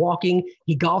boxing. He's walking.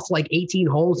 He golfed like 18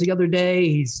 holes the other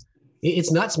day.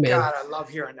 It's nuts, man. God, I love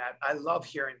hearing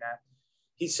that.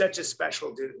 He's such a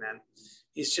special dude, man.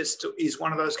 He's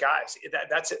one of those guys.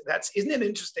 Isn't it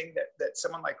interesting that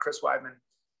someone like Chris Weidman,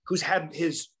 who's had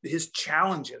his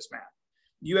challenges, man,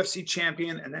 UFC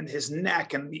champion, and then his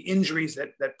neck and the injuries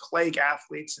that plague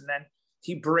athletes, and then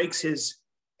he breaks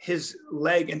his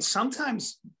leg. And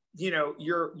sometimes,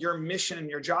 your mission and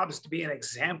your job is to be an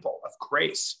example of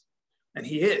grace. And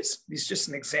he's just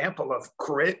an example of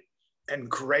grit and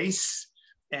grace.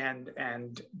 And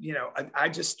I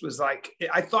just was like,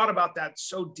 I thought about that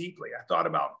so deeply. I've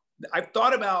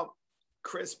thought about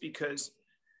Chris because,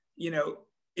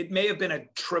 it may have been a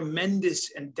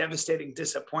tremendous and devastating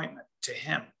disappointment to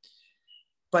him,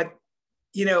 but,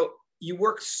 you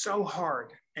work so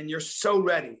hard and you're so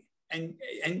ready, and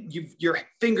your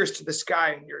fingers to the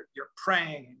sky, and you're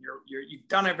praying, and you've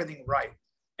done everything right.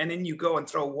 And then you go and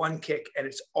throw one kick and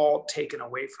it's all taken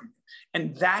away from you.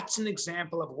 And that's an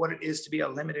example of what it is to be a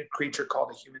limited creature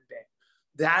called a human being.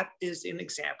 That is an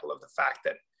example of the fact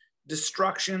that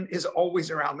destruction is always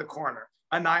around the corner.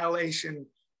 Annihilation,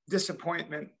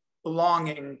 disappointment,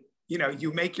 longing,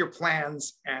 you make your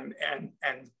plans and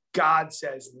God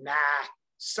says, nah,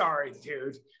 sorry,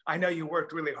 dude. I know you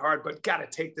worked really hard, but got to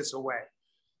take this away.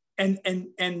 And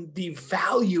the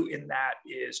value in that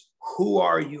is, who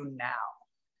are you now?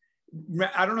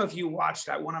 I don't know if you watched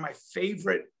that. One of my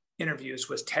favorite interviews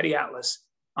was Teddy Atlas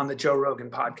on the Joe Rogan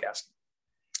podcast.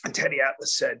 And Teddy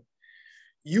Atlas said,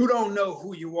 you don't know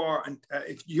who you are. And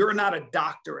if you're not a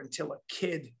doctor until a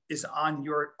kid is on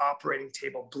your operating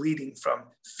table bleeding from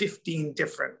 15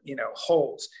 different,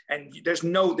 holes. And there's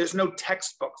no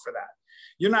textbook for that.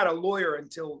 You're not a lawyer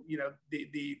until,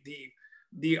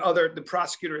 the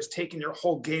prosecutor has taken your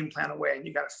whole game plan away and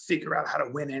you got to figure out how to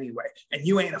win anyway. And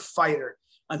you ain't a fighter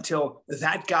until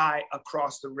that guy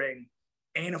across the ring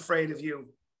ain't afraid of you,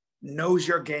 knows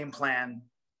your game plan,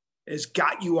 has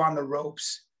got you on the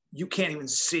ropes. You can't even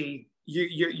see.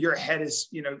 Your head is,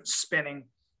 spinning,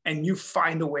 and you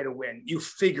find a way to win. You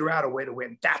figure out a way to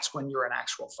win. That's when you're an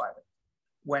actual fighter.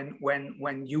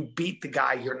 When you beat the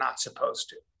guy you're not supposed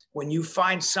to. When you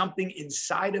find something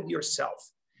inside of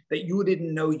yourself that you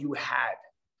didn't know you had.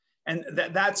 And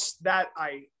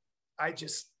I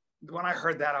just, when I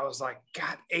heard that, I was like,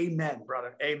 God, amen,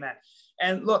 brother, amen.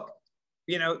 And look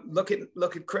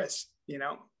at Chris,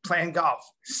 playing golf,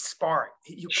 sparring.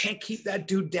 You can't keep that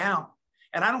dude down.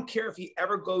 And I don't care if he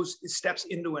ever steps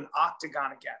into an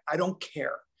octagon again. I don't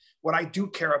care. What I do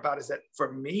care about is that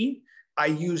for me, I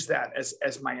use that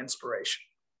as my inspiration.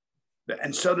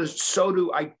 And so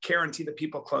do I guarantee the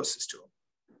people closest to him.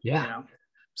 Yeah.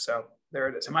 So there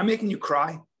it is. Am I making you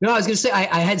cry? No, I was going to say,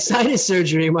 I had sinus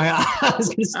surgery in my eye. I was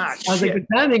like, the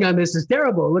timing on this is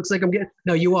terrible. It looks like I'm getting,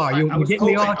 no, you are. You're getting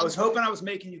me off. I was hoping I was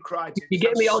making you cry too. You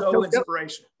get me all so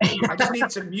inspirational. I just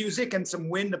need some music and some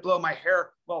wind to blow my hair.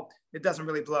 Well, it doesn't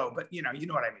really blow, but you know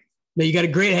what I mean. No, you got a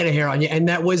great head of hair on you. And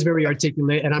that was very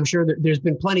articulate. And I'm sure that there's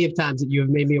been plenty of times that you have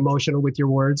made me emotional with your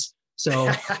words. So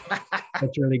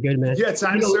that's really good, man. You had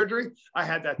sinus surgery? I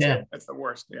had that too. Yeah. That's the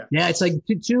worst. Yeah. Yeah. It's like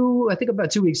I think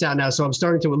about 2 weeks out now. So I'm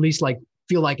starting to at least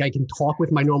feel like I can talk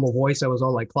with my normal voice. I was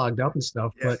all clogged up and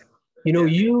stuff. Yeah. But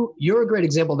you're a great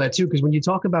example of that too. Because when you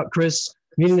talk about Chris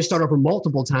needing to start over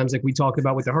multiple times, like we talked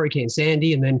about with the Hurricane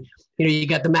Sandy, and then, you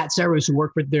got the Matt Serras who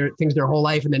worked for their whole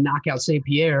life and then knock out St.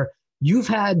 Pierre. You've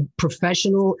had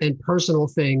professional and personal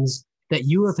things that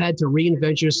you have had to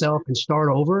reinvent yourself and start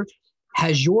over.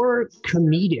 Has your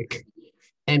comedic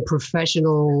and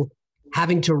professional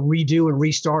having to redo and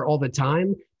restart all the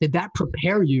time, did that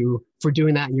prepare you for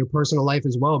doing that in your personal life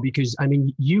as well? Because, I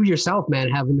mean, you yourself, man,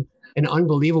 have an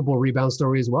unbelievable rebound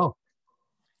story as well.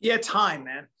 Yeah, time,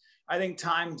 man. I think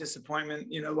time, disappointment,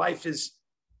 life is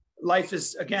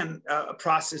again, a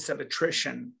process of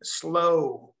attrition,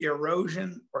 slow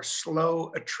erosion or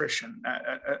slow attrition.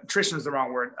 Attrition is the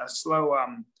wrong word, slow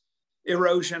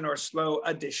erosion or slow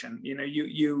addition.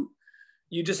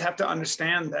 You just have to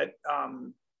understand that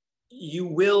you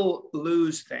will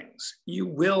lose things. You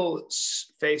will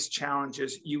face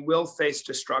challenges. You will face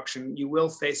destruction. You will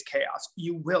face chaos.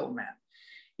 You will, man.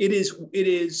 It is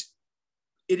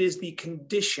the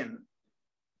condition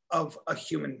of a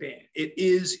human being. It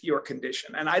is your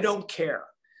condition. And I don't care.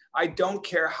 I don't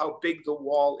care how big the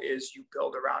wall is you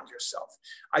build around yourself.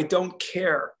 I don't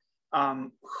care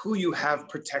who you have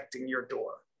protecting your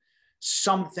door.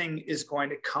 Something is going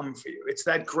to come for you. It's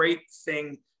that great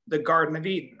thing, the Garden of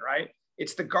Eden, right?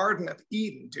 It's the Garden of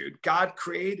Eden, dude. God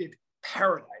created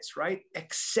paradise, right?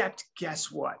 Except guess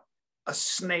what? A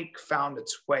snake found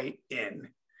its way in.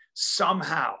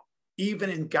 Somehow, even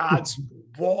in God's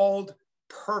walled,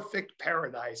 perfect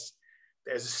paradise,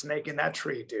 there's a snake in that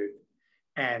tree, dude.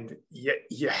 and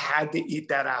you had to eat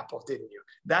that apple, didn't you?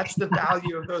 That's the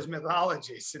value of those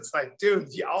mythologies. It's like, dude,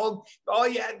 all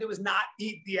you had to do was not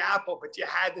eat the apple, but you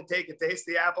had to take a taste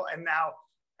of the apple, and now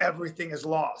everything is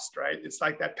lost, right? It's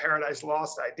like that Paradise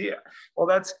Lost idea. Well,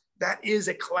 that is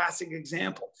a classic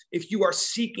example. If you are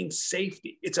seeking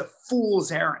safety, it's a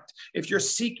fool's errand. If you're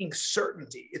seeking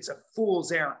certainty, it's a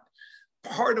fool's errand.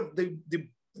 Part of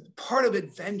part of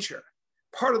adventure,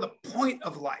 part of the point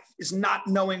of life is not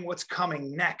knowing what's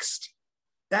coming next.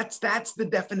 That's the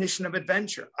definition of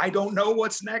adventure. I don't know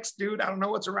what's next, dude. I don't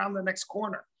know what's around the next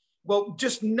corner. Well,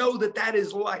 just know that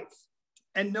is life,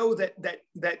 and know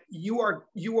that you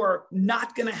are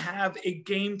not going to have a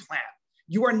game plan.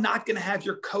 You are not going to have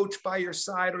your coach by your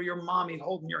side or your mommy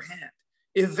holding your hand.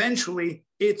 Eventually,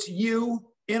 it's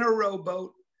you in a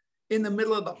rowboat in the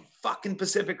middle of the fucking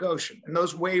Pacific Ocean, and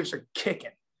those waves are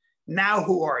kicking. Now,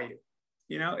 who are you?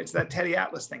 You know, it's that Teddy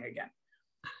Atlas thing again.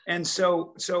 And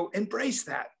so embrace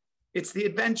that. It's the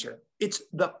adventure. It's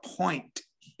the point.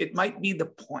 It might be the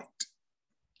point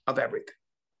of everything.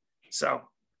 So,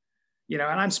 you know,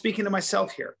 and I'm speaking to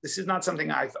myself here. This is not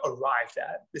something I've arrived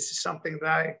at. This is something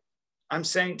that I'm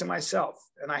saying to myself,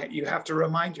 and you have to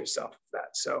remind yourself of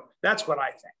that. So that's what I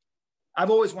think.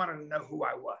 I've always wanted to know who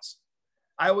I was.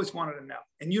 I always wanted to know,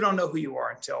 and you don't know who you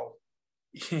are until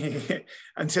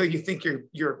until you think you're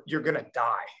going to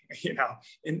die, you know,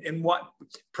 in what,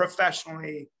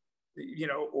 professionally, you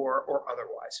know, or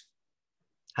otherwise.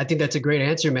 I think that's a great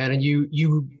answer, man. And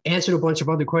you answered a bunch of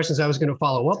other questions I was going to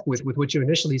follow up with what you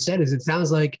initially said. Is it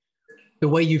sounds like the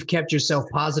way you've kept yourself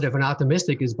positive and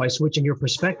optimistic is by switching your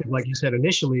perspective, like you said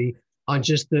initially, on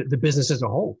just the business as a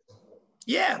whole.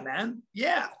 Yeah, man.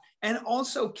 Yeah. And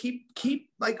also keep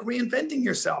like reinventing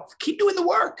yourself. Keep doing the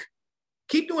work.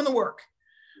 Keep doing the work.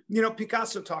 You know,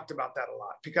 Picasso talked about that a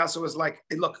lot. Picasso was like,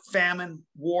 hey, look, famine,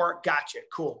 war, gotcha,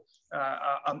 cool.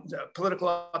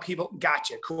 Political upheaval,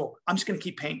 gotcha, cool. I'm just going to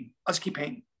keep painting. I'll just keep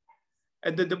painting.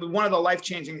 And one of the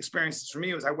life-changing experiences for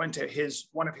me was I went to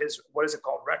one of his, what is it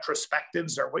called?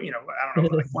 Retrospectives, or what, you know, I don't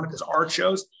know, like one of his art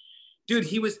shows. Dude,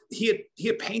 he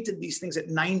had painted these things at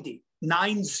 90,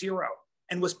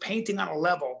 and was painting on a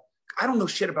level. I don't know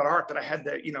shit about art, but I had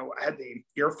the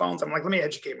earphones. I'm like, let me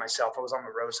educate myself. I was on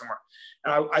the road somewhere.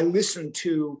 And I listened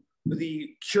to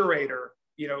the curator,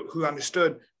 you know, who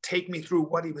understood, take me through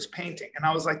what he was painting. And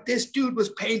I was like, this dude was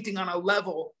painting on a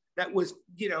level that was,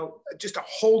 you know, just a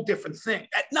whole different thing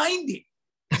at 90.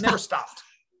 Never stopped.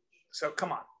 So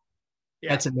come on. Yeah.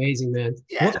 That's amazing, man.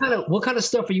 Yeah. What kind of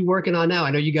stuff are you working on now?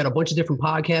 I know you got a bunch of different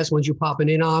podcasts. Ones you're popping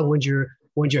in on, ones you're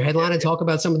headlining. Talk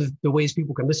about some of the ways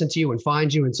people can listen to you and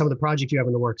find you, and some of the projects you have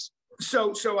in the works.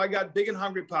 So I got Big and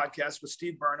Hungry podcast with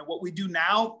Steve Byrne. And what we do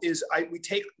now is the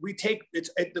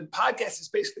podcast is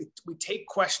basically, we take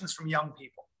questions from young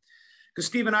people. Because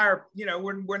Steve and I are, you know,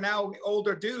 we're now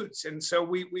older dudes. And so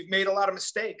we've made a lot of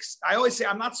mistakes. I always say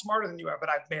I'm not smarter than you are, but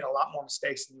I've made a lot more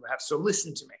mistakes than you have. So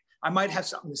listen to me. I might have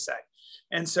something to say.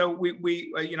 And so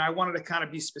we you know, I wanted to kind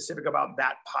of be specific about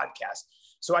that podcast.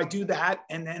 So I do that.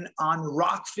 And then on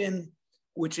Rockfin,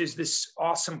 which is this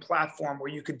awesome platform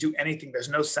where you could do anything. There's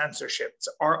no censorship. It's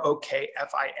ROKFIN.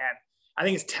 I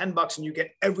think it's $10 and you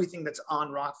get everything that's on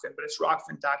Rockfin, but it's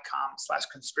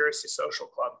rockfin.com/conspiracy social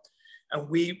club. And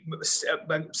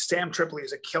Sam Tripoli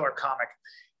is a killer comic.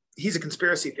 He's a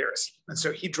conspiracy theorist. And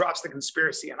so he drops the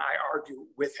conspiracy and I argue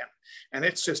with him. And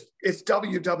it's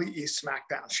WWE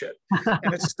SmackDown shit.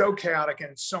 And it's so chaotic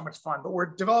and it's so much fun, but we're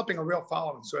developing a real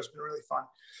following. So it's been really fun.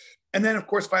 And then of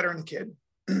course, Fighter and the Kid.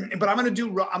 But I'm going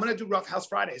to do Rough House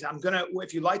Fridays.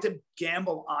 If you like to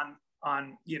gamble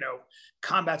on, you know,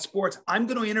 combat sports, I'm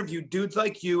going to interview dudes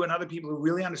like you and other people who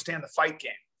really understand the fight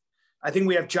game. I think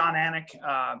we have John Anik.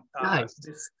 Nice.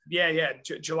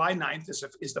 July 9th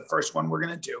is the first one we're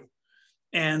going to do.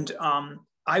 And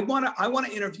I want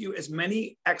to interview as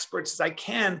many experts as I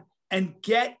can and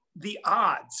get the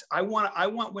odds. I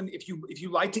want when, if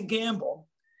you like to gamble,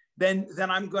 then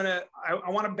I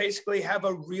want to basically have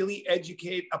a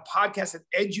podcast that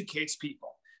educates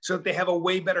people so that they have a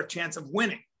way better chance of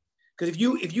winning. Because if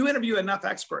you interview enough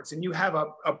experts and you have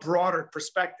a broader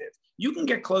perspective, you can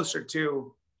get closer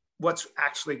to what's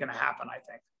actually going to happen, I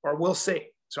think, or we'll see.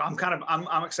 So I'm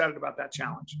excited about that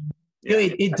challenge. Yeah,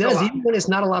 it does. Even when it's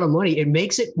not a lot of money, it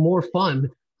makes it more fun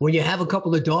when you have a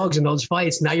couple of dogs in those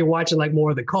fights. Now you're watching like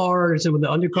more of the cards and with the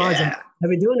undercards. Yeah. I've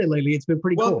been doing it lately. It's been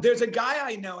pretty cool. Well, there's a guy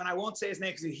I know, and I won't say his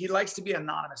name because he likes to be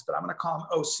anonymous, but I'm going to call him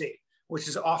OC, which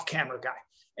is off-camera guy,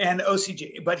 and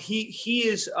OCG. But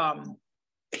he's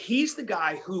the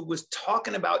guy who was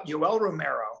talking about Yoel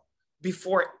Romero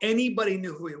before anybody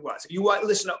knew who he was. If you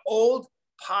listen to old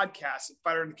podcasts,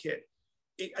 Fighter and the Kid,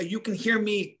 you can hear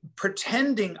me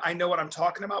pretending I know what I'm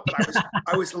talking about, but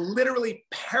I was literally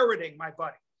parroting my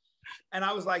buddy. And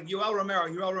I was like, Yoel Romero.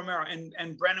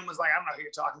 And Brendan was like, I don't know who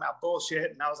you're talking about,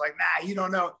 bullshit. And I was like, nah, you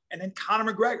don't know. And then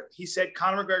Conor McGregor, he said,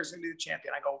 Conor McGregor's going to be the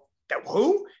champion. I go, that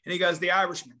who? And he goes, the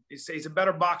Irishman. He's a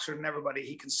better boxer than everybody.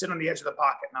 He can sit on the edge of the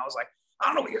pocket. And I was like, I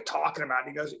don't know what you're talking about. And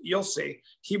he goes, you'll see.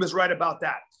 He was right about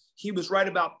that. He was right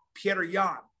about Petr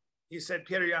Yan. He said,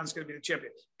 Petr Yan's going to be the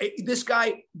champion. This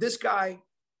guy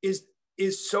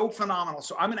is so phenomenal.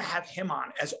 So I'm going to have him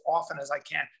on as often as I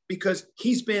can, because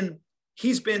he's been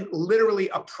literally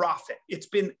a prophet. It's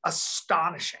been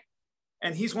astonishing.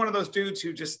 And he's one of those dudes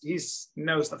who just,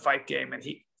 knows the fight game, and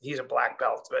he's a black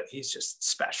belt, but he's just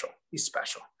special. He's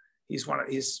special. He's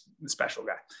a special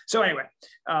guy. So anyway,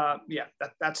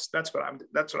 that's what I'm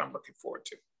looking forward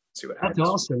to. See what happens. That's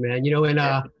awesome, man. And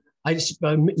I just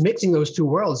mixing those two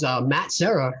worlds, Matt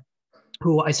Serra,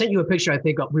 who I sent you a picture, I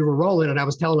think we were rolling, and I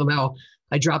was telling him how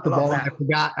I dropped the ball. And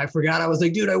I forgot. I was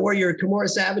like, dude, I wore your Kimura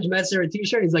Savage Matt Serra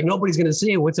t-shirt. He's like, nobody's going to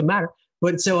see it. What's the matter?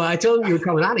 But so I told him you were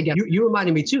coming on again. You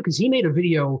reminded me too, because he made a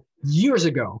video years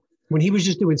ago when he was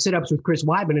just doing sit-ups with Chris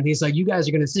Weidman. And he's like, you guys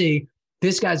are going to see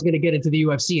this guy's going to get into the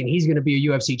UFC and he's going to be a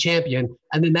UFC champion.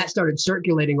 And then that started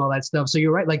circulating all that stuff. So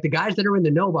you're right. Like the guys that are in the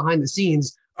know behind the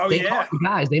scenes, the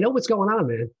guys, they know what's going on,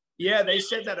 man. Yeah, they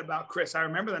said that about Chris. I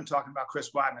remember them talking about Chris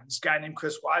Weidman, this guy named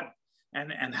Chris Weidman,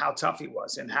 and how tough he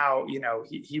was, and how,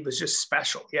 he was just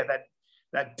special. Yeah,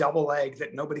 that double leg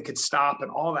that nobody could stop and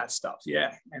all that stuff.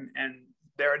 Yeah, and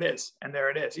there it is. And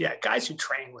there it is. Yeah, guys who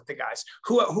train with the guys.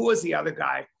 Who was the other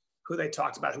guy who they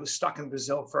talked about who was stuck in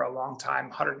Brazil for a long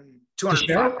time,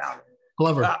 205 pounds?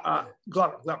 Glover.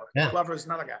 Glover. Yeah. Glover was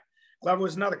another guy. Glover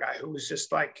was another guy who was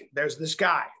just like, there's this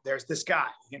guy. It's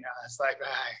like,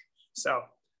 so,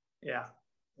 yeah.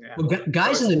 Well,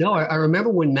 guys in the know, I remember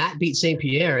when Matt beat St.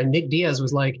 Pierre and Nick Diaz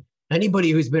was like,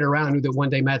 anybody who's been around knew that one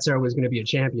day Matt Serra was going to be a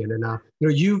champion. And,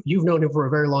 you've known him for a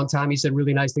very long time. He said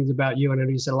really nice things about you. And I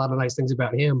know you said a lot of nice things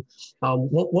about him.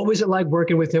 What was it like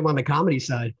working with him on the comedy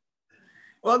side?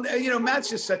 Well, Matt's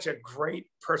just such a great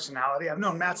personality. I've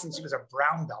known Matt since he was a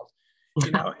brown belt,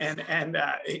 and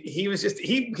he was just,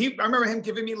 I remember him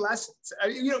giving me lessons.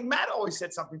 Matt always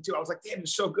said something too. I was like, damn, you're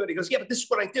so good. He goes, yeah, but this is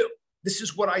what I do. This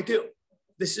is what I do.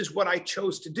 This is what I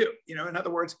chose to do. In other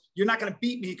words, you're not going to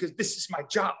beat me because this is my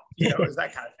job, is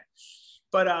that kind of thing.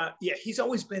 But he's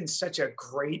always been such a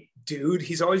great dude.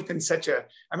 He's always been I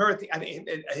remember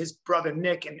his brother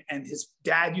Nick and his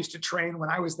dad used to train when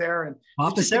I was there, and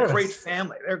it's just a great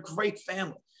family. They're a great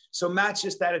family. So Matt's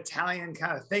just that Italian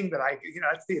kind of thing that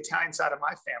that's the Italian side of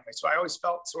my family. So I always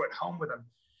felt so at home with him.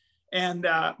 And,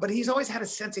 but he's always had a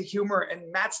sense of humor,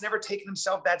 and Matt's never taken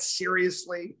himself that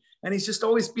seriously. And he's just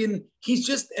always he's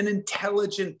just an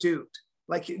intelligent dude.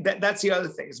 Like that's the other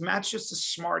thing, is Matt's just a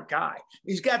smart guy.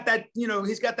 He's got that,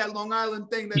 he's got that Long Island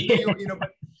thing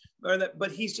that,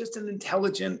 but he's just an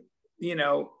intelligent,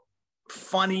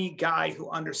 funny guy who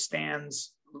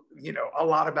understands, a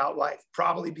lot about life,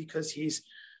 probably because he's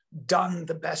done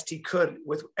the best he could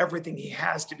with everything he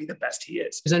has to be the best he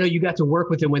is. Because I know you got to work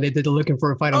with him when they did the Looking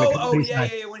for a Fight on the comedy side.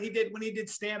 Yeah. When he did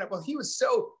stand up, well, he was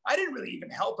I didn't really even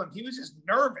help him. He was just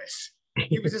nervous.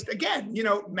 He was just, again,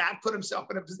 Matt put himself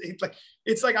in a position.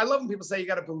 It's like, I love when people say you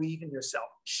got to believe in yourself.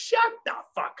 Shut the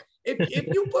fuck.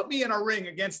 If you put me in a ring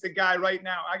against the guy right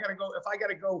now, if I got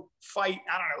to go fight,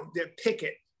 I don't know,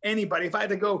 Pickett, anybody, if I had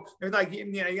to go, like,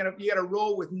 you got to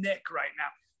roll with Nick right now.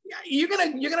 You're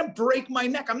gonna break my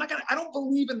neck. I don't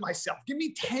believe in myself. Give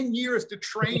me 10 years to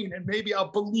train and maybe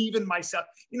I'll believe in myself.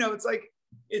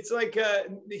 It's like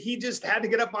he just had to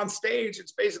get up on stage.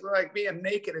 It's basically like being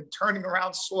naked and turning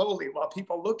around slowly while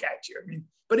people look at you.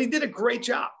 But he did a great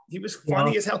job. He was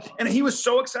funny as hell. And he was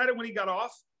so excited when he got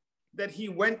off that he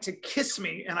went to kiss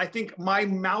me. And I think my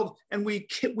mouth, and we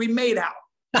made out.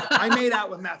 I made out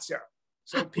with Matt Serra.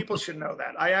 So people should know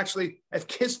that. I actually have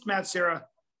kissed Matt Serra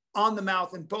on the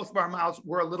mouth, and both of our mouths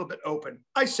were a little bit open.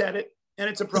 I said it, and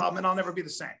it's a problem, and I'll never be the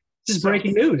same. This is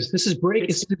breaking news. It's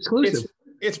exclusive.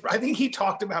 I think he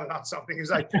talked about it on something. He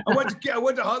was like, I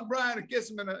went to hug Bryan and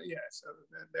kiss him, and so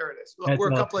there it is. Look,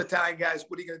 we're a couple of Italian guys.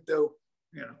 What are you gonna do?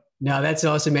 No, that's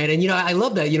awesome, man. And I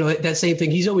love that. That same thing.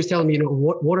 He's always telling me,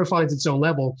 water finds its own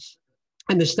level,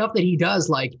 and the stuff that he does,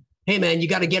 like, hey man, you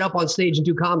got to get up on stage and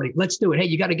do comedy. Let's do it. Hey,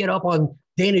 you got to get up on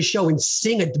Dana's show and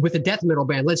sing with a death metal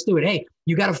band. Let's do it. Hey,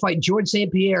 you got to fight George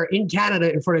St. Pierre in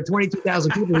Canada in front of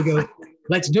 22,000 people. He goes,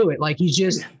 let's do it. Like he's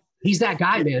that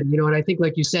guy, man. And I think,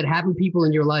 like you said, having people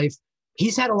in your life,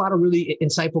 he's had a lot of really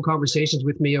insightful conversations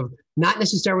with me of not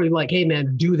necessarily like, hey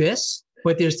man, do this,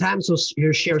 but there's times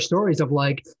he'll share stories of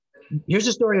like, here's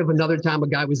a story of another time a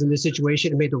guy was in this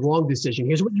situation and made the wrong decision.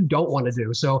 Here's what you don't want to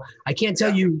do. So I can't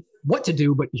tell you what to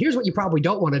do, but here's what you probably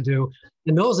don't want to do.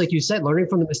 And those, like you said, learning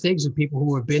from the mistakes of people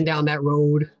who have been down that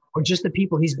road, or just the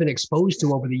people he's been exposed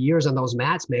to over the years on those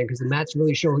mats, man, because the mats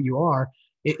really show who you are.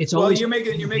 It's always you're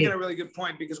making a really good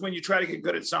point, because when you try to get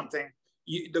good at something,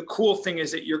 the cool thing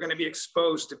is that you're going to be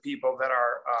exposed to people that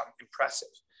are impressive,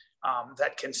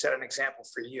 that can set an example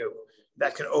for you,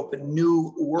 that can open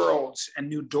new worlds and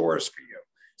new doors for you.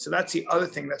 So that's the other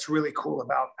thing that's really cool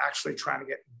about actually trying to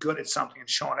get good at something and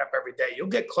showing up every day. You'll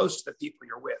get close to the people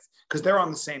you're with because they're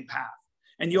on the same path,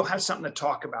 and you'll have something to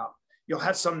talk about. You'll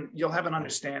have an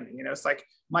understanding. You know, it's like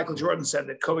Michael Jordan said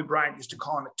that Kobe Bryant used to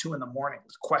call him at 2 a.m.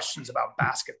 with questions about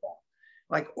basketball.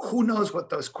 Like, who knows what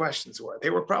those questions were? They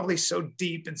were probably so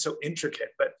deep and so intricate,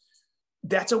 but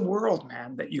that's a world,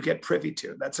 man, that you get privy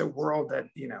to. That's a world that,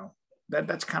 you know,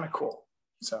 that's kind of cool.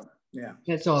 So, yeah.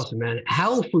 That's awesome, man.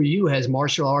 How for you has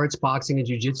martial arts, boxing, and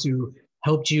jiu-jitsu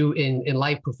helped you in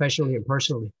life, professionally and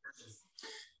personally?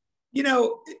 You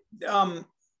know,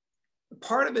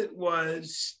 part of it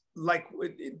was, like,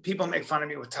 people make fun of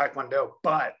me with Taekwondo,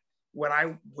 but when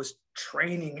I was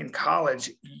training in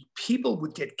college, people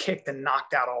would get kicked and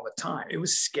knocked out all the time. It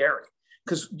was scary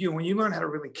because when you learn how to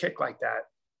really kick like that,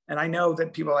 and I know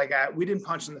that people like that, we didn't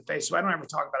punch in the face, so I don't ever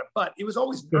talk about it, but it was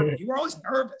always, you were always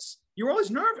nervous. You were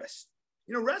always nervous.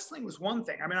 You know, wrestling was one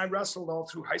thing. I mean, I wrestled all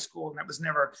through high school, and that was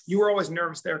never, you were always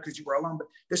nervous there because you were alone, but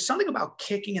there's something about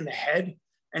kicking in the head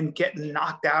and getting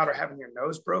knocked out or having your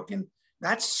nose broken.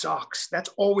 That sucks. That's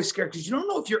always scary because you don't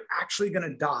know if you're actually going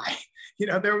to die. You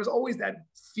know, there was always that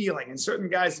feeling, and certain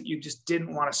guys that you just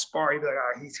didn't want to spar. You'd be like,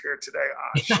 oh, he's here today.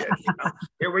 Oh, shit. You know,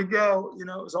 here we go. You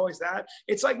know, it was always that.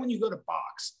 It's like when you go to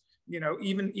box, you know,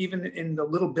 even in the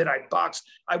little bit I boxed,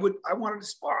 I wanted to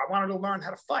spar. I wanted to learn how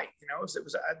to fight. You know,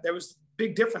 there was a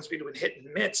big difference between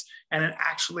hitting mitts and then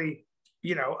actually,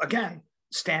 you know, again,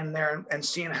 standing there and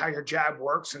seeing how your jab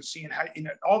works and seeing how, you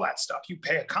know, all that stuff. You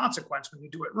pay a consequence when you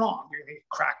do it wrong. You're going to get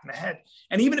cracked in the head.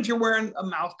 And even if you're wearing a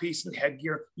mouthpiece and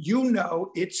headgear, you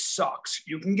know it sucks.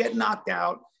 You can get knocked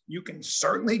out. You can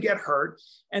certainly get hurt.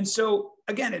 And so,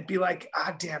 again, it'd be like,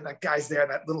 damn, that guy's there,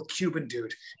 that little Cuban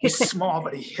dude. He's small,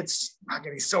 but he hits,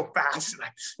 he's so fast.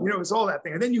 And you know, it's all that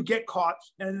thing. And then you get caught.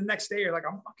 And then the next day you're like,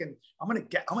 I'm going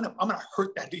to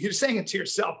hurt that dude. You're saying it to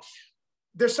yourself.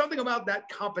 There's something about that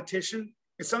competition.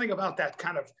 It's something about that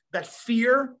kind of, that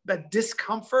fear, that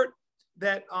discomfort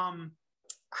that, I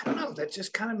don't know, that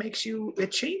just kind of makes you,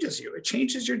 it changes you. It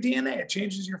changes your DNA. It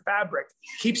changes your fabric,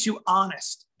 keeps you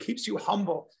honest, keeps you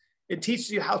humble. It teaches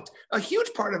you a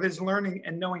huge part of it is learning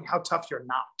and knowing how tough you're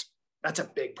not. That's a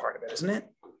big part of it, isn't it?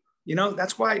 You know,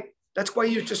 that's why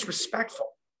you're just respectful.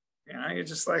 You know, you're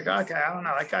just like, okay, I don't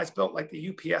know. That guy's built like the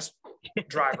UPS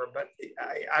driver, but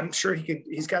I'm sure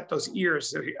he's got those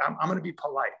ears. So I'm going to be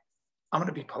polite. I'm going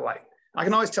to be polite. I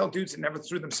can always tell dudes that never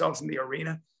threw themselves in the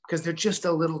arena because they're just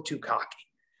a little too cocky.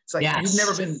 It's like, yes.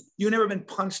 You've never been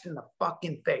punched in the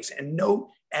fucking face,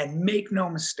 and make no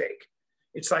mistake.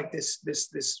 It's like this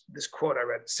quote I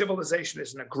read: civilization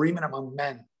is an agreement among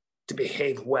men to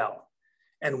behave well.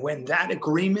 And when that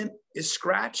agreement is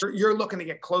scratched, you're looking to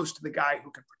get close to the guy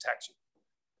who can protect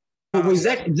you. Well,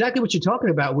 exactly what you're talking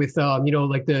about with, you know,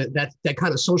 like that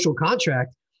kind of social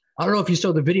contract. I don't know if you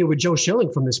saw the video with Joe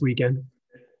Schilling from this weekend.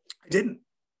 I didn't.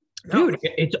 No. Dude,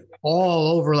 it's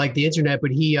all over like the internet, but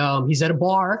he's at a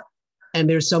bar and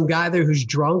there's some guy there who's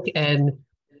drunk, and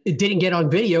it didn't get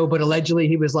on video, but allegedly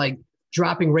he was like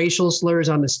dropping racial slurs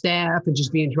on the staff and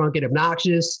just being drunk and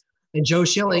obnoxious. And Joe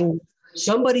Schilling,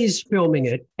 somebody's filming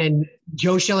it, and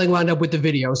Joe Schilling wound up with the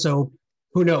video. So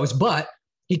who knows? But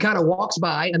he kind of walks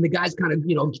by and the guy's kind of,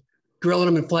 you know, grilling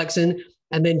him and flexing.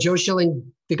 And then Joe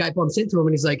Schilling, the guy bumps into him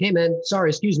and he's like, hey man, sorry,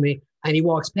 excuse me. And he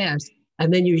walks past.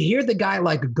 And then you hear the guy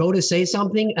like go to say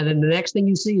something. And then the next thing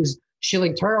you see is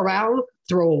Schilling turn around,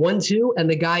 throw a 1-2, and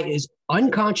the guy is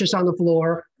unconscious on the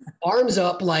floor, arms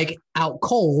up, like out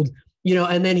cold, you know,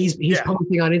 and then he's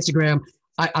posting on Instagram.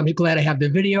 I'm glad I have the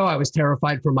video. I was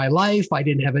terrified for my life. I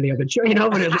didn't have any other choice, you know,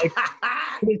 but it's like,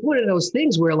 it's one of those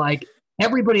things where like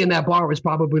everybody in that bar was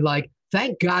probably like,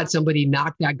 thank God somebody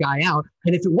knocked that guy out.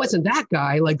 And if it wasn't that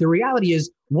guy, like the reality is,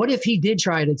 what if he did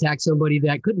try and attack somebody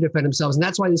that couldn't defend themselves? And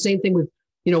that's why the same thing with,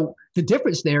 you know, the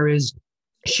difference there is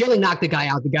Schilling knocked the guy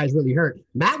out. The guy's really hurt.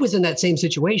 Matt was in that same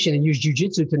situation and used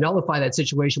jiu-jitsu to nullify that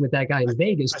situation with that guy in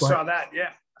Vegas. I saw that. Yeah.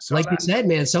 Like you said,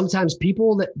 man, sometimes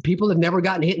people have never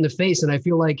gotten hit in the face. And I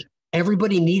feel like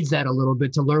everybody needs that a little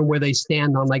bit to learn where they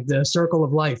stand on like the circle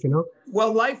of life, you know?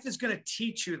 Well, life is going to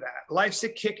teach you that. Life's a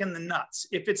kick in the nuts.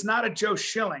 If it's not a Joe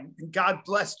Schilling, and God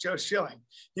bless Joe Schilling,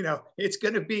 you know, it's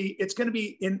going to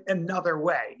be in another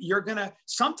way. You're going to,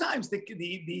 sometimes the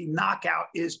knockout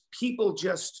is people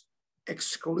just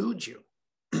exclude you.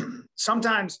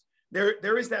 Sometimes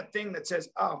there is that thing that says,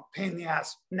 oh, pain in the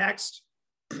ass, next.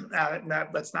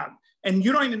 That's not, and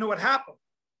you don't even know what happened,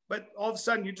 but all of a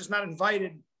sudden you're just not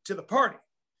invited to the party.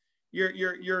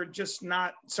 You're just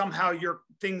not, somehow your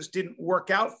things didn't work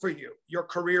out for you. Your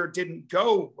career didn't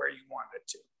go where you wanted it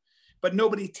to, but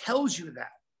nobody tells you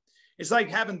that. It's like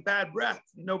having bad breath.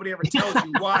 Nobody ever tells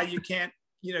you why you can't,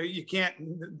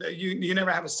 you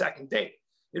never have a second date.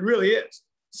 It really is.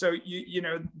 So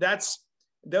that's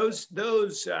those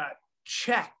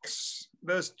checks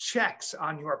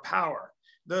on your power,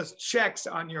 those checks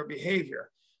on your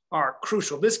behavior are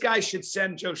crucial. This guy should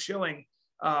send Joe Schilling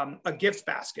a gift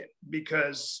basket,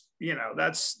 because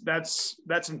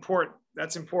that's important.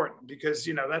 That's important because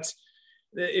that's,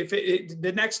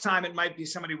 the next time it might be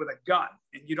somebody with a gun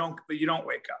and you don't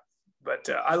wake up. But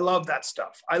I love that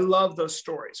stuff. I love those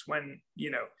stories when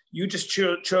you just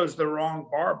chose the wrong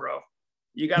bar, bro.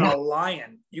 You got a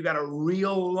lion. You got a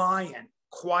real lion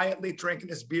quietly drinking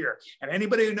his beer. And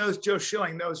anybody who knows Joe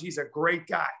Schilling knows he's a great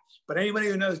guy. But anybody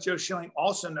who knows Joe Schilling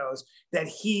also knows that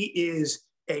he is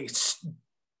a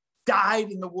dyed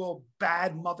in the wool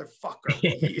bad motherfucker. He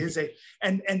is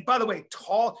and by the way,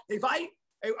 tall.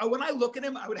 When I look at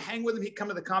him, I would hang with him. He'd come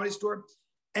to the Comedy Store.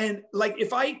 And like,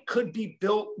 if I could be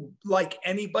built like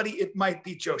anybody, it might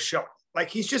be Joe Schilling. Like,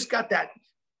 he's just got that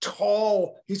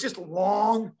tall, he's just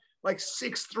long, like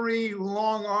 6'3",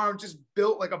 long arm, just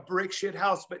built like a brick shit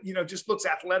house, but just looks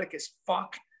athletic as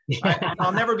fuck.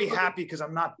 I'll never be happy because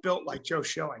I'm not built like Joe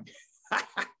Schilling.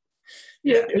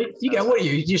 Yeah, you got, what are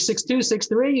you? You're 6'2",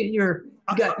 6'3"? You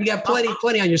got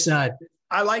plenty on your side.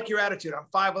 I like your attitude. I'm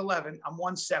 5'11". I'm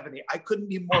 170. I couldn't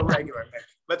be more regular, Nick.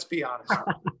 Let's be honest.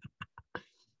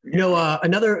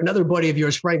 Another buddy of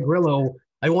yours, Frank Grillo,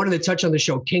 I wanted to touch on the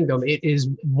show Kingdom. It is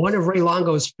one of Ray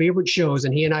Longo's favorite shows,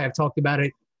 and he and I have talked about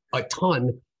it a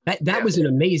ton. That was an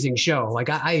amazing show. Like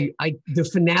the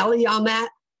finale on that,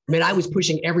 I mean, I was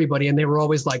pushing everybody, and they were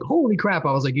always like, "Holy crap!"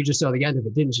 I was like, "You just saw the end of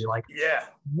it, didn't you?" Like, yeah,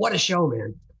 what a show,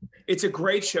 man! It's a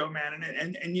great show, man, and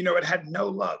it had no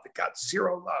love. It got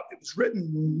zero love. It was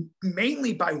written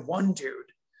mainly by one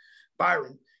dude,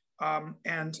 Bryan,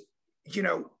 and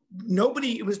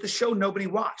nobody. It was the show nobody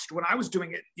watched when I was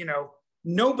doing it.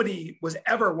 Nobody was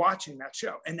ever watching that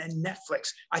show, and then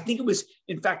Netflix. I think it was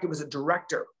a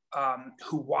director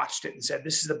who watched it and said,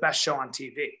 "This is the best show on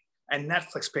TV." And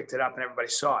Netflix picked it up and everybody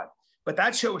saw it. But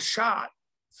that show was shot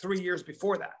 3 years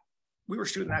before that. We were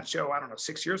shooting that show, I don't know,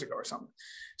 6 years ago or something.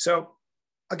 So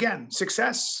again,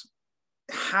 success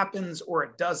happens or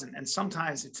it doesn't. And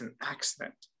sometimes it's an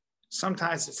accident.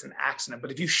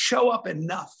 But if you show up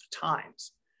enough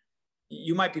times,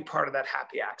 you might be part of that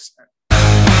happy accident.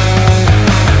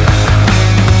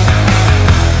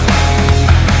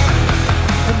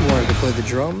 Have you wanted to play the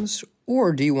drums?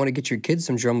 Or do you want to get your kids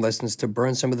some drum lessons to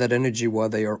burn some of that energy while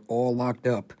they are all locked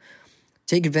up?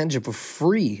 Take advantage of a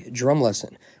free drum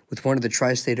lesson with one of the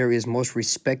tri-state area's most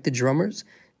respected drummers,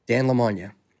 Dan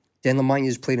Lamagna. Dan Lamagna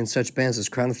has played in such bands as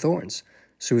Crown of Thorns,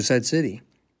 Suicide City,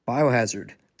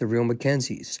 Biohazard, The Real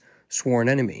Mackenzies, Sworn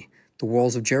Enemy, The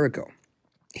Walls of Jericho.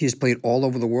 He has played all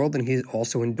over the world, and he is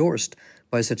also endorsed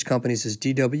by such companies as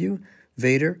DW,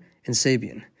 Vader, and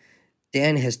Sabian.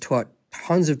 Dan has taught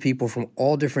tons of people from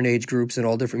all different age groups and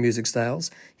all different music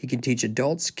styles. He can teach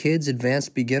adults, kids,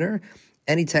 advanced, beginner,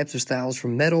 any types of styles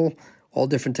from metal, all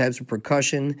different types of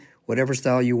percussion, whatever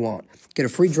style you want. Get a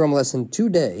free drum lesson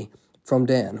today from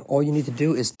Dan. All you need to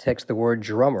do is text the word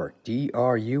drummer,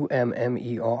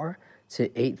 DRUMMER, to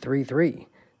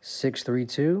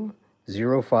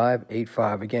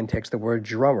 833-632-0585. Again, text the word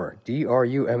drummer,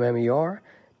 DRUMMER,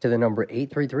 to the number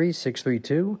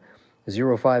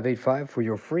 833-632-0585 for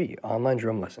your free online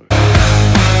drum lesson.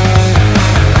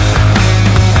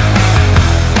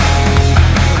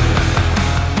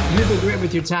 You've been great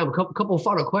with your time. A couple of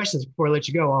final questions before I let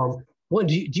you go. One,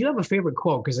 do you have a favorite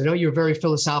quote? Because I know you're very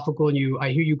philosophical, and I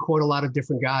hear you quote a lot of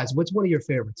different guys. What's one of your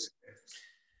favorites?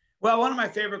 Well, one of my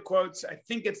favorite quotes, I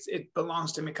think it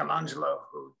belongs to Michelangelo,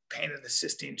 who painted the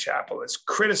Sistine Chapel. It's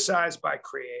criticized by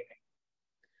creating.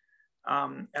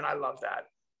 And I love that.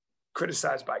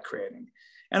 Criticized by creating.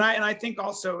 And I think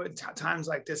also at times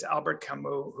like this, Albert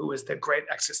Camus, who is the great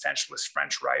existentialist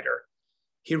French writer,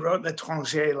 he wrote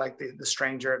L'étranger, like the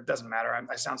stranger. It doesn't matter.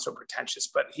 I sound so pretentious,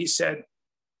 but he said,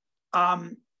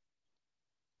 in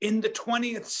the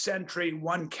 20th century,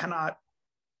 one cannot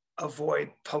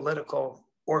avoid political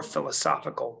or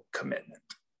philosophical commitment.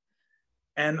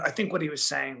 And I think what he was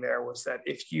saying there was that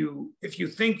if you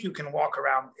think you can walk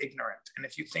around ignorant, and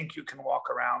if you think you can walk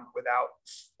around without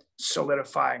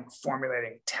solidifying,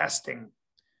 formulating, testing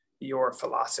your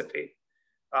philosophy,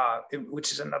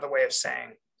 which is another way of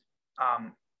saying,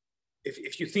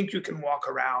 if you think you can walk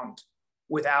around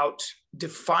without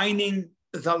defining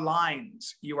the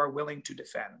lines you are willing to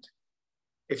defend,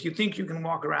 if you think you can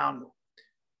walk around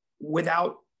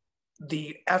without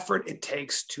the effort it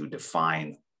takes to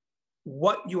define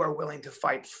what you are willing to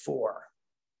fight for,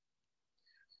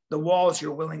 the walls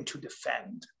you're willing to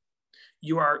defend,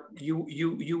 you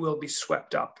will be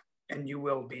swept up, and you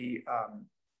will be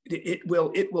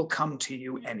it will come to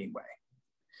you anyway.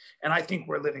 And I think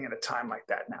we're living in a time like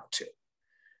that now too.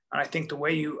 And I think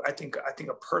I think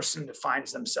a person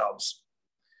defines themselves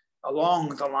along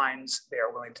the lines they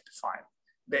are willing to define.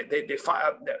 They define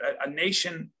a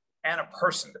nation, and a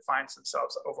person defines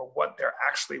themselves over what they're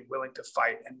actually willing to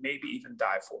fight and maybe even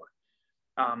die for.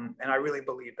 And I really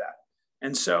believe that.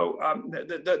 And so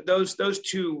those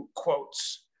two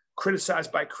quotes,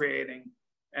 criticized by creating,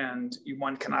 and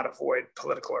one cannot avoid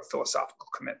political or philosophical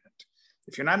commitment.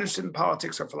 If you're not interested in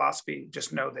politics or philosophy,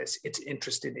 just know this: it's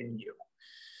interested in you.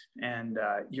 And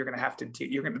you're going to have to,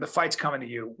 the fight's coming to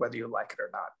you, whether you like it or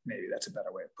not. Maybe that's a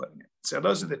better way of putting it. So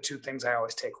those are the two things I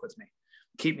always take with me: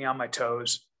 keep me on my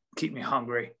toes, keep me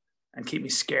hungry, and keep me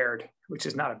scared, which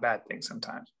is not a bad thing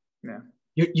sometimes. Yeah.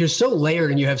 You're so layered,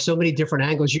 and you have so many different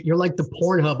angles. You're like the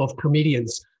Pornhub of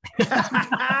comedians.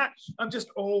 I'm just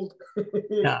old.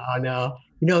 No.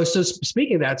 So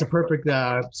speaking of that, it's a perfect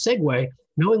segue.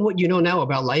 Knowing what you know now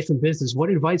about life and business, what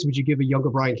advice would you give a younger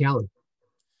Bryan Callen?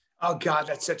 Oh God,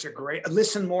 that's such a great,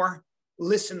 listen more.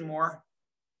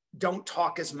 Don't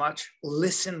talk as much,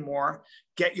 listen more,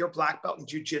 get your black belt in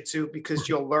jiu-jitsu, because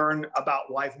you'll learn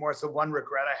about life more. It's the one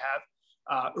regret I have.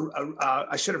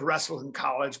 I should have wrestled in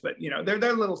college, but there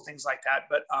are little things like that.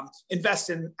 But invest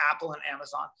in Apple and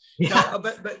Amazon. Yeah.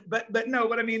 No,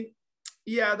 but I mean,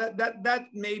 yeah, that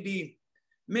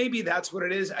maybe that's what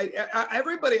it is.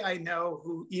 Everybody I know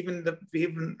who even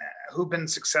who've been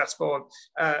successful,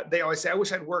 they always say, I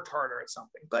wish I'd worked harder at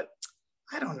something. But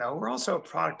I don't know. We're also a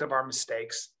product of our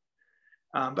mistakes.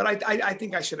 But I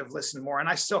think I should have listened more, and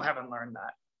I still haven't learned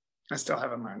that.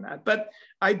 But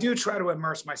I do try to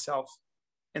immerse myself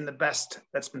in the best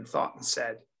that's been thought and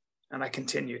said, and I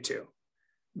continue to,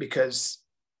 because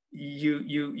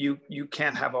you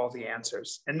can't have all the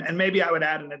answers. And maybe I would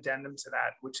add an addendum to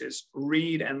that, which is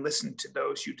read and listen to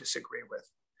those you disagree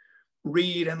with.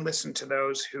 Read and listen to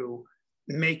those who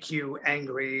make you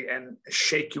angry and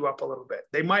shake you up a little bit.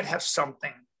 They might have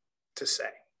something to say.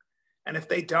 And if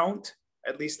they don't,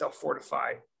 at least they'll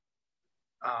fortify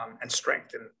and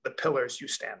strengthen the pillars you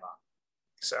stand on.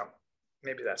 So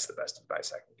maybe that's the best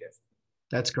advice I can give.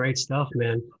 That's great stuff,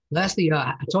 man. Lastly,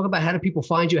 talk about how do people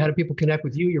find you? How do people connect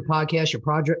with you, your podcast, your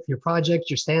project,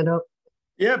 your stand-up?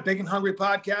 Yeah, Big and Hungry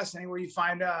Podcast. Anywhere you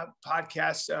find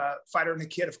podcasts, Fighter and the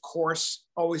Kid, of course,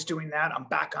 always doing that. I'm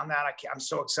back on that. I'm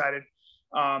so excited.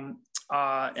 And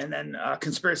then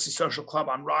Conspiracy Social Club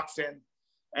on Rockfin.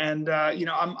 And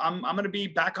I'm going to be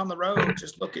back on the road.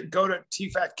 Just go to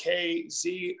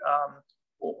TFATKZ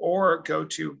or go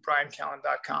to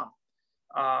bryancallen.com.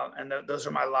 And those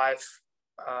are my live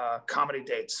comedy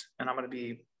dates, and I'm going to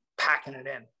be packing it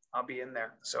in. I'll be in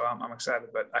there. So I'm excited,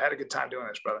 but I had a good time doing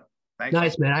this, brother. Thank you.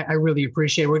 Nice, man. I really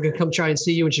appreciate it. We're going to come try and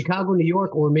see you in Chicago, New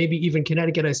York, or maybe even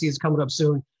Connecticut. I see it's coming up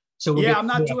soon. So I'm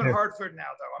not doing Hartford now,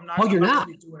 though. I'm not. Oh, you're not?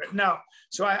 Doing it. No.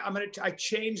 So I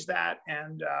changed that,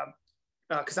 and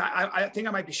because I think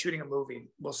I might be shooting a movie.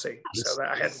 We'll see. So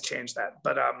I had to change that.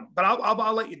 But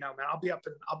I'll let you know, man. I'll be up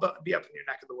in your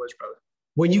neck of the woods, brother.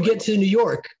 When you get to New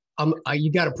York,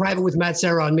 you got a private with Matt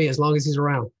Serra on me as long as he's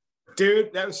around.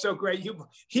 Dude, that was so great.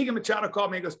 Higa Machado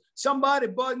called me and goes, somebody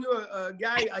bought you a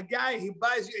guy, he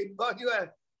bought you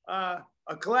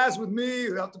a class with me.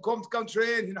 You have to come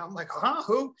train. I'm like, huh?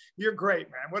 Who? You're great,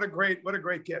 man. What a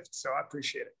great gift. So I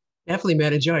appreciate it. Definitely,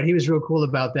 man. Enjoy it. He was real cool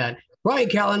about that. Bryan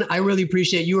Callen, I really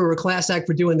appreciate you. Were a class act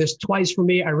for doing this twice for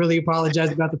me. I really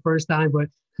apologize about the first time, but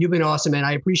you've been awesome, man.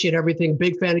 I appreciate everything.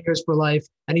 Big fan of yours for life.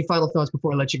 Any final thoughts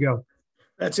before I let you go?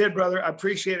 That's it, brother. I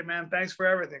appreciate it, man. Thanks for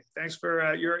everything. Thanks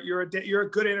for you're a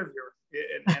good interviewer,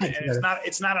 and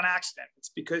it's not an accident. It's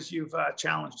because you've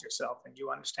challenged yourself and you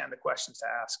understand the questions to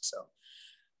ask. So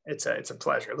it's a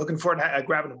pleasure. Looking forward to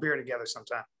grabbing a beer together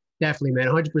sometime. Definitely, man.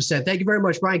 100%. Thank you very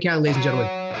much, Bryan Callen, ladies and gentlemen.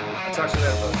 I'll talk to you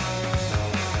later, brother.